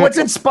 So David, what's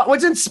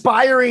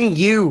inspiring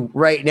you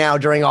right now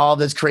during all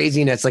this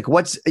craziness? Like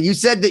you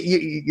said that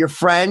your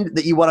friend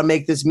that you want to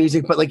make this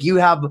music, but like you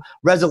have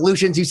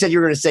resolutions. You said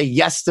you're going to say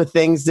yes to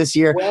things this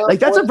year. Well, like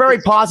that's a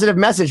very positive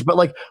message, but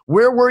like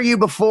where were you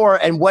before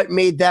and what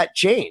made that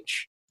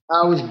change?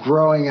 I was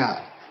growing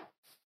up.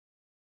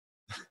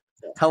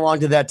 How long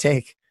did that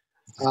take?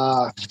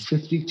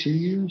 52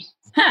 years.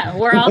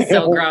 We're all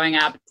still growing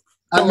up.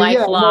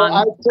 Lifelong.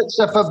 I put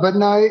stuff up, but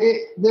no,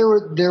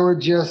 there were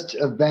just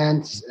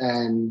events,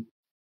 and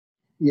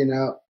you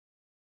know,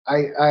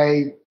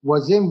 I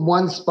was in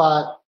one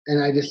spot,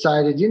 and I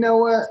decided, you know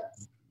what,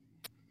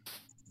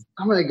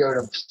 I'm going to go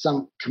to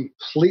some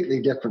completely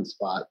different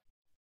spot,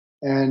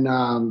 and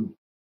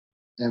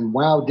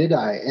wow, did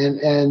I?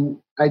 And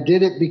I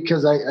did it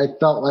because I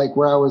felt like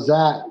where I was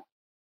at,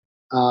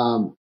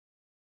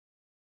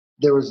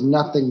 there was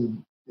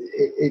nothing.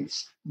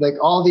 It's like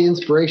all the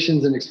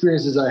inspirations and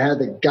experiences I had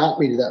that got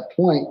me to that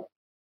point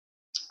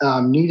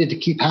needed to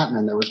keep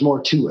happening. There was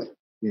more to it,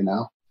 you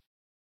know?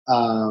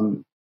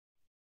 And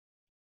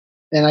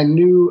I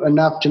knew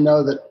enough to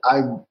know that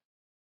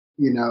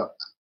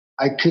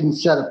I couldn't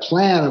set a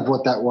plan of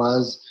what that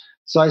was.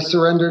 So I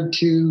surrendered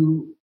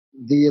to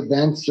the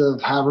events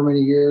of however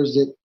many years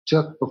it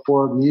took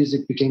before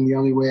music became the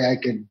only way I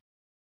could,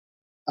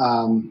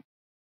 all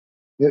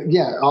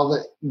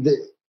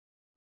the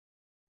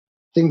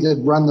things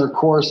that run their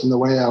course in the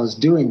way I was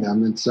doing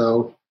them. And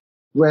so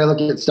the way I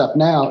look at stuff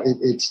now,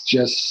 it's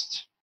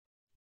just,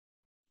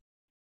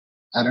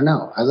 I don't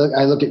know. I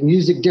look at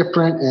music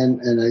different,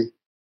 and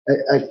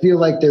I feel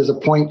like there's a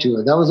point to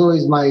it. That was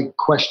always my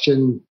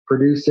question,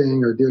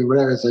 producing or doing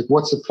whatever. It's like,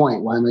 what's the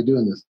point? Why am I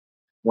doing this?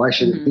 Why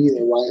should it be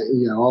there? Why,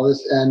 you know, all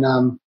this.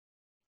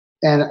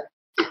 And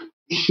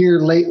here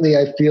lately,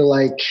 I feel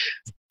like,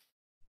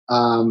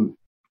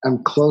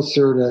 I'm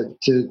closer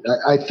to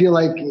I feel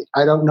like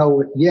I don't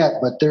know it yet,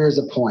 but there is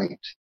a point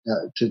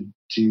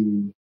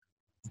to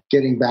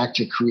getting back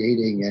to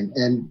creating.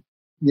 And,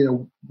 you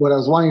know, what I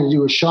was wanting to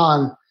do with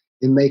Sean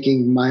in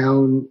making my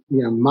own,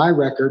 you know, my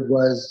record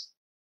was,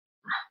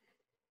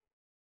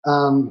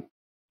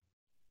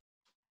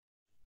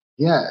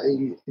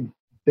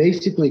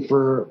 basically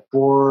for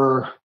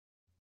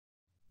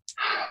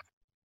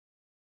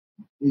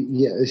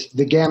it's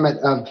the gamut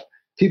of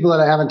people that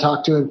I haven't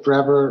talked to in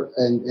forever,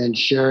 and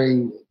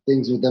sharing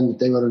things with them that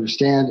they would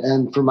understand.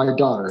 And for my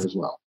daughter as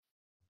well.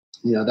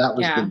 You know, that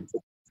was the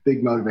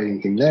big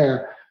motivating thing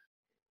there.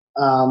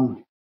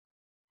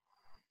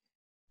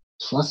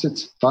 Plus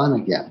it's fun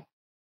again.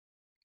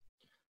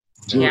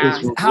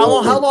 Yeah. How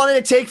long did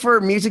it take for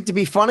music to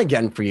be fun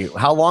again for you?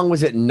 How long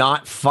was it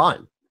not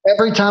fun?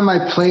 Every time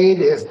I played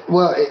it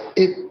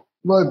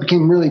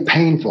became really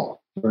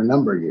painful for a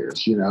number of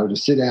years, you know, to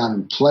sit down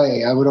and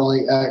play. I would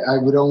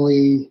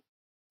only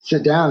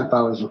sit down if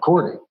I was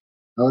recording.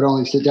 I would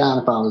only sit down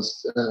if I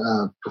was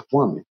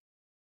performing,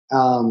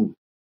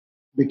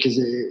 because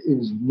it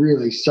was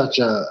really such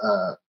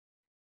a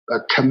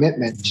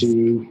commitment to,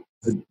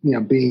 you know,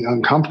 being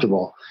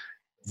uncomfortable.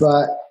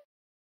 But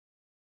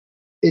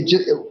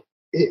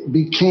it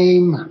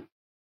became,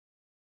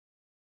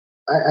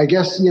 I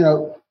guess, you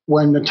know,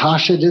 when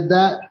Natasha did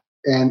that,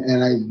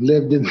 and I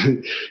lived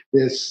in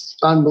this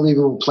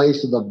unbelievable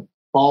place with a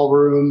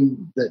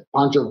ballroom that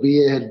Pancho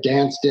Villa had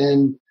danced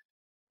in,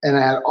 and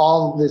I had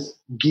all this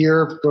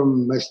gear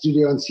from my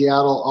studio in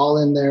Seattle all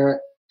in there,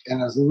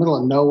 and I was in the middle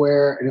of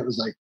nowhere, and it was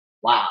like,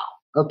 wow,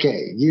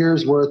 okay,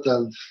 years worth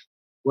of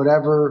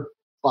whatever.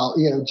 Well,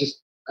 you know,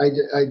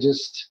 I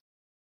just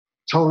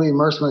totally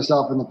immersed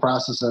myself in the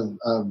process of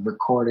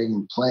recording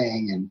and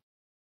playing and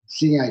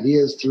seeing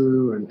ideas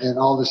through and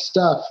all this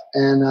stuff.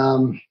 And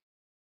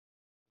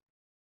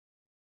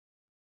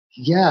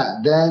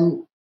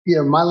then, you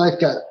know, my life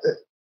got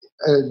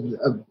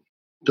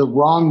the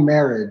wrong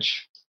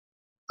marriage.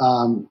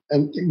 And,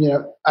 you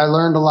know, I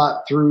learned a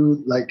lot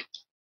through like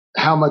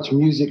how much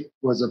music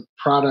was a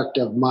product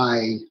of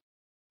my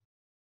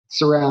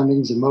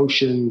surroundings,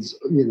 emotions,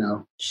 you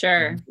know.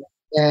 Sure.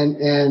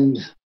 And,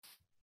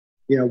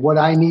 you know, what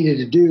I needed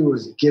to do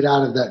was get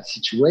out of that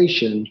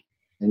situation,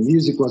 and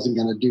music wasn't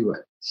going to do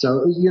it.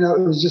 So, you know,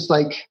 it was just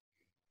like,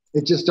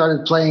 it just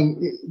started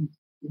playing,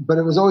 but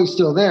it was always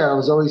still there. I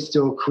was always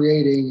still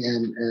creating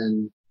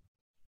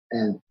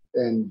and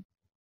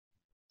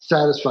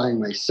satisfying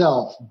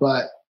myself,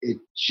 but it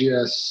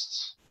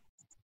just,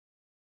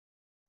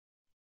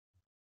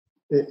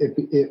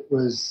 it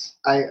was,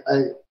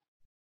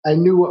 I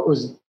knew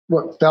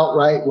what felt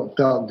right, what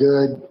felt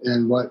good,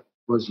 and what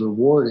was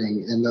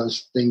rewarding, and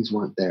those things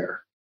weren't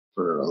there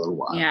for a little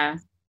while. Yeah.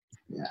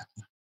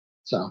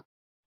 So,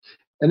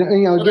 and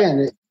you know,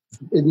 again,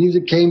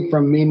 music came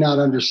from me not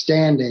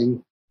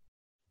understanding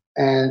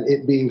and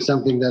it being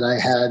something that I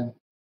had,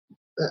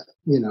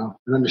 an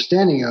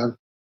understanding of.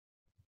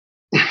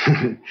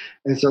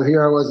 And so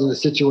here I was in a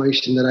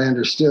situation that I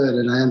understood,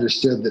 and I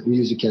understood that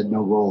music had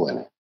no role in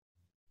it.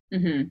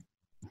 Mm-hmm.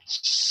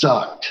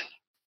 Sucked.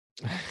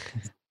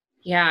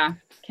 Yeah,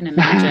 can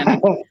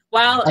imagine.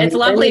 Well, it's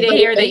lovely to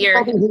hear that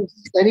you're...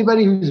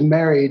 Anybody who's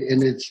married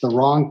and it's the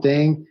wrong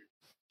thing,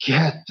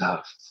 get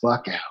the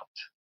fuck out.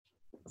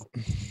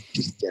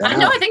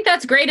 I think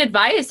that's great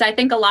advice. I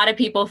think a lot of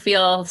people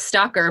feel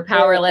stuck or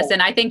powerless,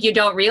 and I think you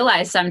don't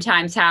realize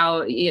sometimes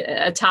how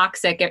a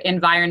toxic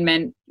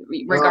environment,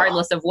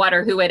 regardless of what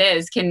or who it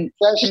is, can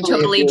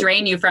totally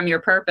drain you from your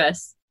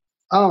purpose.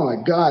 Oh my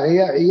God.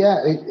 Yeah.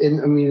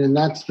 And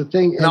that's the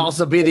thing. And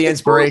also be the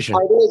inspiration. The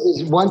part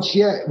is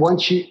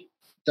once you,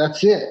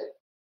 that's it.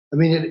 I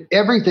mean,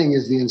 everything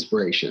is the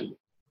inspiration.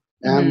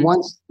 And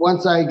once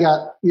I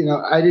got,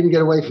 I didn't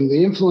get away from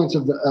the influence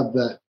of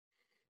that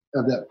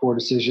poor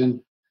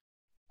decision.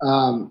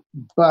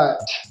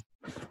 But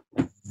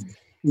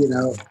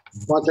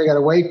once I got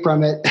away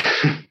from it,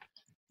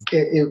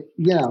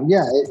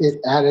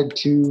 it added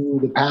to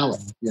the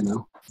palette,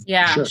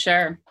 Yeah,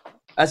 sure.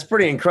 That's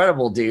pretty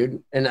incredible,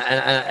 dude. And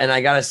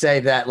I gotta say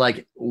that,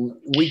 like,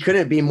 we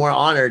couldn't be more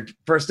honored.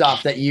 First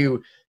off, that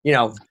you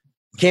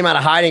came out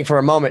of hiding for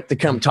a moment to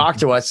come talk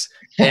to us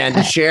and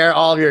to share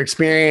all of your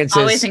experiences.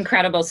 Always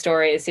incredible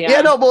stories. Yeah.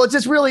 Yeah. No, well, it's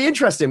just really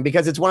interesting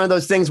because it's one of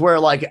those things where,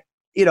 like,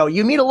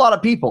 you meet a lot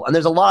of people, and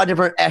there's a lot of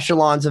different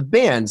echelons of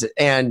bands.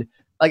 And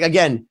like,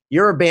 again,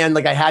 you're a band.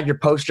 Like, I had your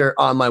poster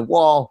on my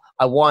wall.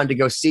 I wanted to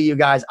go see you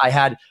guys.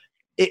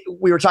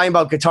 We were talking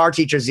about guitar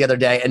teachers the other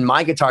day, and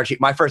my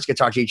first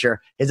guitar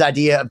teacher, his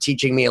idea of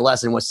teaching me a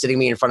lesson was sitting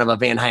me in front of a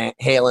Van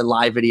Halen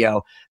live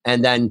video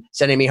and then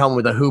sending me home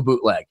with a Who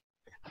bootleg,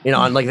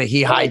 on like the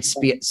He Hides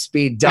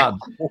Speed dub.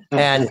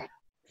 And,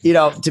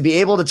 to be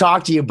able to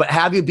talk to you, but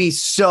have you be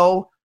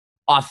so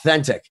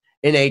authentic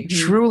in a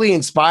truly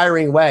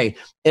inspiring way,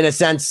 in a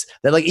sense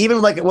that, like,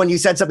 even like when you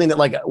said something that,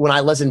 like, when I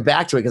listened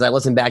back to it, because I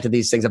listen back to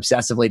these things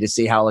obsessively to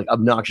see how, like,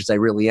 obnoxious I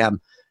really am,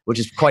 which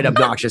is quite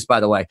obnoxious, by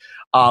the way.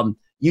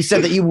 You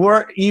said that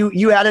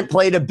you hadn't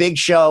played a big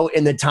show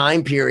in the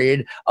time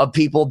period of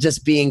people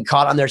just being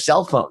caught on their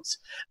cell phones.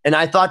 And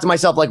I thought to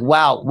myself, like,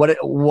 wow,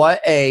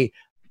 what a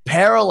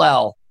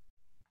parallel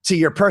to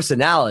your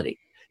personality.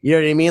 You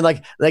know what I mean?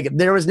 Like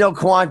there was no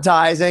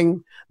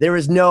quantizing. There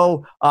was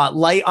no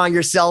light on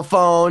your cell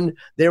phone.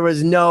 There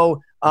was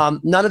no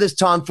none of this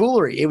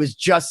tomfoolery. It was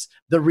just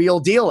the real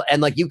deal.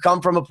 And like, you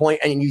come from a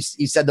point, and you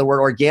said the word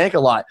organic a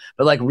lot,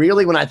 but like,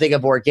 really, when I think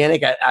of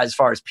organic as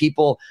far as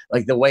people,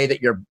 like the way that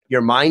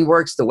your mind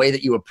works, the way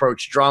that you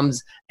approach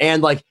drums,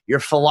 and like your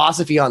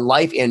philosophy on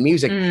life and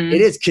music, it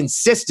is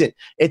consistent.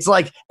 It's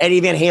like Eddie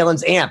Van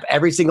Halen's amp.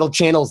 Every single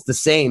channel's the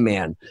same,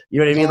 man.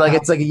 You know what I mean? Like,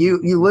 it's like you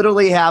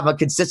literally have a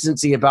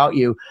consistency about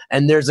you,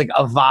 and there's like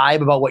a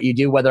vibe about what you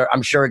do, whether,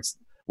 I'm sure it's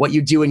what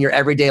you do in your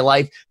everyday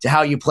life, to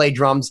how you play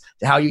drums,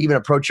 to how you even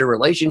approach your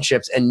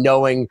relationships, and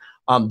knowing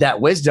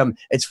that wisdom.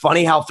 It's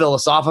funny how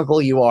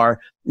philosophical you are.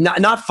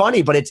 Not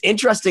funny, but it's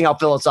interesting how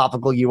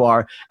philosophical you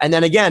are. And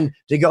then again,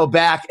 to go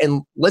back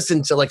and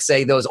listen to, like,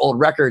 say, those old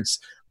records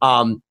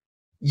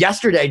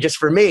yesterday, just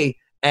for me,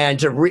 and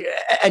to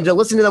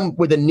listen to them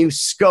with a new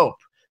scope,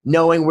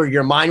 knowing where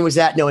your mind was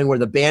at, knowing where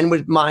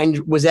the mind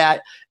was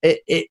at,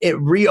 it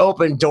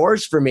reopened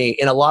doors for me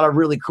in a lot of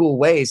really cool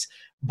ways.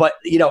 But,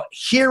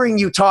 hearing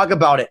you talk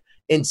about it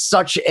in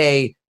such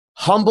a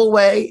humble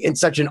way, in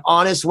such an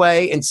honest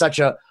way, in such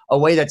a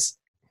way that's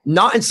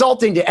not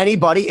insulting to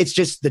anybody, it's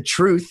just the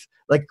truth.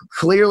 Like,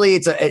 clearly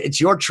it's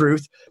your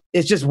truth.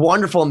 It's just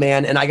wonderful,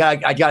 man. And I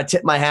gotta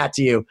tip my hat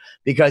to you,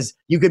 because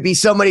you could be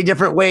so many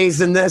different ways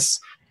than this,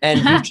 and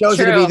you've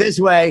chosen to be this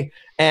way.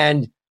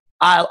 And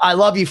I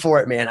love you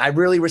for it, man. I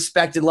really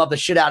respect and love the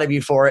shit out of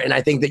you for it. And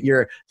I think that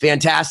you're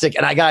fantastic.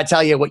 And I gotta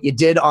tell you, what you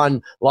did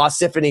on Lost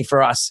Symphony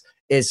for us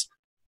is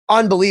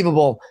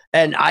unbelievable,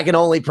 and I can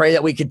only pray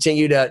that we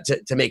continue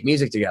to make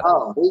music together.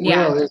 Oh, we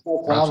will. There's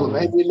no problem.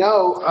 Absolutely.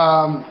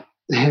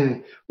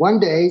 And one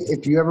day,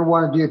 if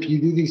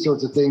you do these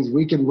sorts of things,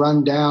 we can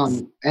run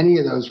down any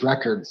of those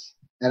records.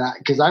 And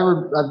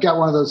I've got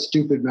one of those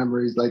stupid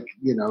memories, like,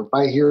 if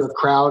I hear a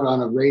crowd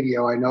on a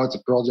radio, I know it's a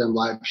Pearl Jam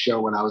live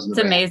show when I was in the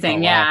band. It's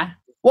amazing. Oh, wow. Yeah.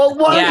 Well,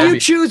 why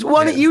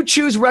don't you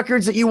choose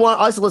records that you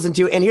want us to listen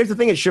to? And here's the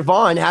thing: is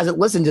Siobhan hasn't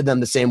listened to them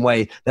the same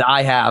way that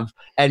I have,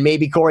 and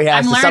maybe Corey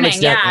has. I'm learning. Some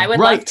extent. Yeah, I would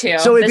love to.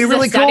 So it'd be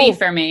really cool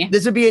for me.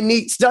 This would be a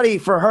neat study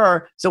for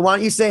her. So why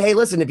don't you say, hey,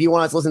 listen, if you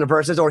want us to listen to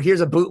verses, or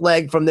here's a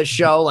bootleg from this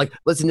show, like,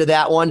 listen to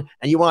that one,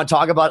 and you want to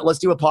talk about it, let's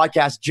do a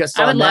podcast just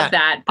on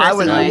that. I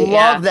would love that. I would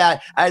love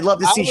that. I'd love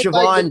to see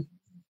Siobhan.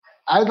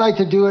 I'd like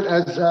to do it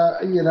as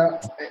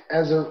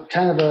a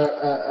kind of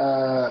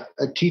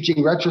a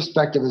teaching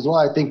retrospective as well.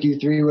 I think you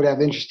three would have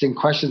interesting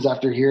questions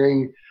after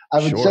hearing. I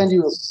would send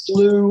you a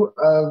slew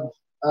of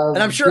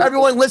and I'm sure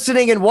everyone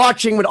listening and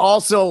watching would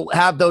also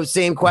have those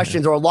same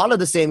questions, or a lot of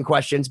the same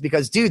questions,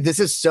 because, dude, this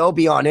is so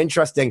beyond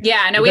interesting.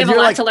 Yeah, I know, we have a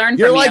lot to learn from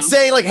you. You're like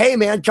saying, like, hey,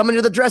 man, come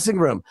into the dressing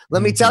room.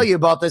 Let me tell you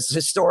about this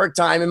historic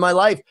time in my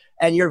life.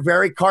 and you're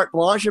very carte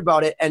blanche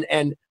about it.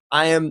 And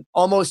I am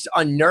almost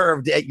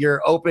unnerved at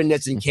your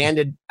openness and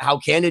how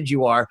candid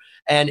you are.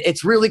 And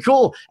it's really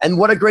cool. And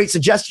what a great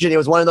suggestion. It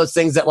was one of those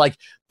things that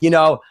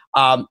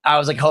I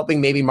was like hoping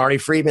maybe Marty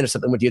Friedman or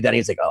something would do that.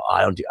 He's like, oh, I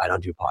don't do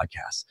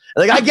podcasts.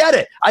 Like, I get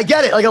it.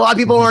 Like a lot of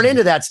people aren't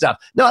into that stuff.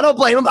 No, I don't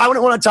blame him. I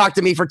wouldn't want to talk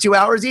to me for 2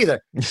 hours either.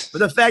 But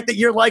the fact that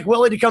you're like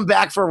willing to come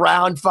back for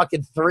round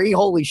fucking 3,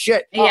 holy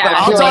shit. Yeah,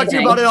 I'll talk to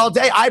you about it all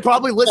day. I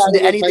probably listen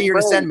to anything you're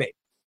going to send me.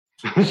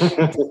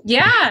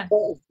 Yeah.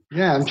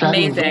 Yeah, I'm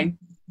trying. Amazing.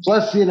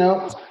 Plus, I'm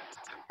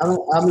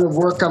going to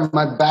work on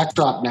my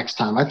backdrop next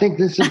time. I think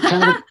this is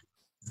kind of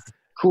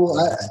cool.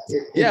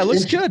 It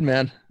looks good,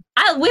 man.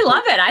 We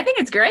love it. I think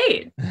it's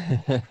great.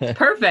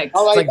 Perfect.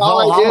 All I did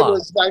Valhalla.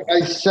 was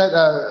I set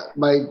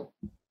my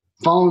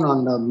phone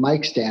on the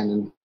mic stand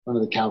in front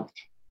of the couch.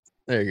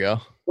 There you go.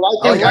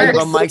 Well, I have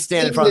a mic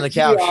stand in front of the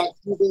couch.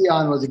 TV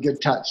on was a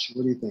good touch.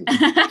 What do you think?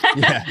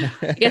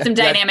 Yeah. Get some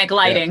dynamic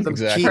lighting.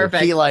 Exactly.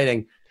 Perfect. Key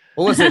lighting.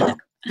 Well, listen,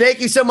 thank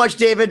you so much,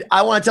 David.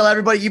 I want to tell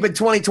everybody you've been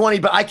 2020,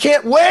 but I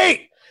cannot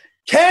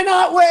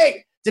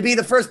wait to be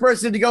the first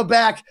person to go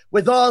back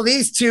with all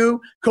these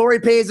two, Corey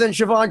Peza and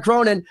Siobhan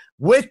Cronin,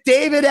 with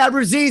David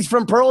Abraziz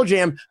from Pearl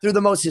Jam through the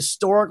most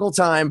historical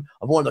time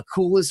of one of the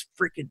coolest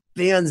freaking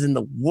bands in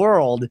the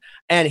world,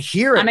 and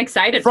hear it I'm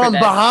excited from for this.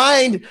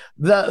 behind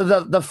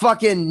the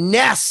fucking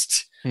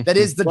nest that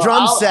is the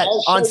drum set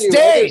I'll on show you other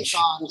stage.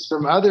 songs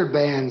from other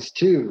bands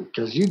too,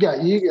 because you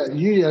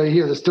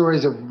hear the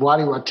stories of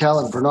Waddy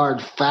Wachtel and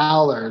Bernard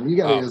Fowler, and you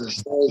got to hear the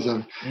stories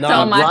of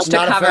So much to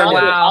cover.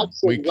 Wow.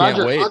 We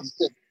can't wait.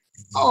 Hodgson.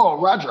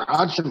 Oh, Roger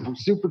Hodgson from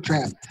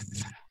Supertramp.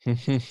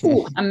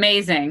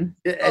 Amazing.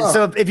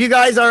 So if you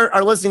guys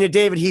are listening to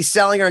David, he's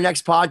selling our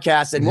next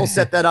podcast, and we'll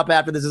set that up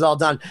after this is all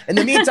done. In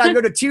the meantime,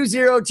 go to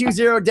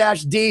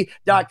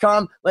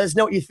 2020-d.com. Let us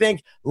know what you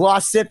think.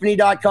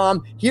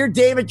 LostSymphony.com. Hear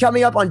David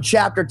coming up on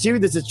Chapter 2.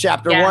 This is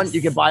Chapter 1.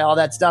 You can buy all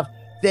that stuff.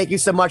 Thank you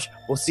so much.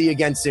 We'll see you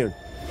again soon.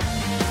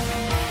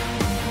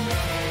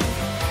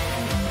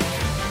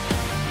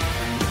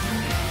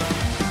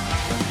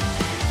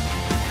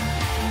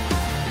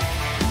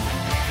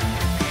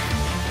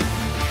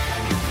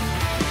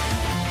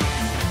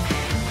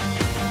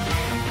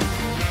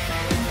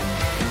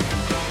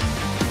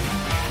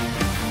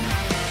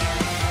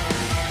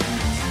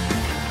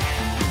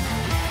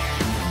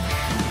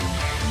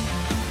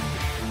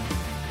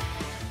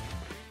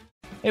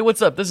 Hey,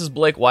 what's up? This is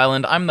Blake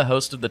Weiland. I'm the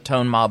host of the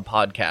Tone Mob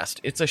Podcast.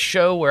 It's a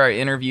show where I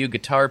interview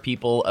guitar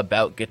people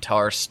about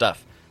guitar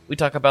stuff. We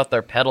talk about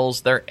their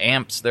pedals, their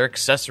amps, their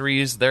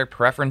accessories, their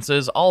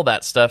preferences, all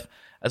that stuff,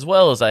 as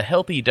well as a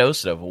healthy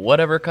dose of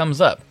whatever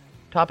comes up.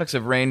 Topics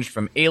have ranged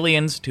from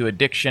aliens to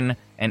addiction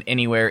and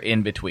anywhere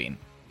in between.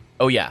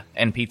 Oh yeah,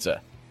 and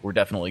pizza. We're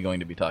definitely going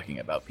to be talking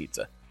about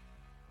pizza.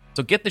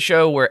 So get the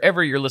show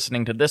wherever you're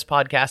listening to this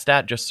podcast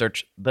at. Just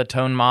search The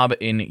Tone Mob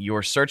in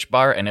your search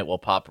bar and it will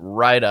pop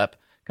right up.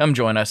 Come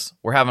join us.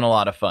 We're having a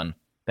lot of fun.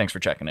 Thanks for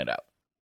checking it out.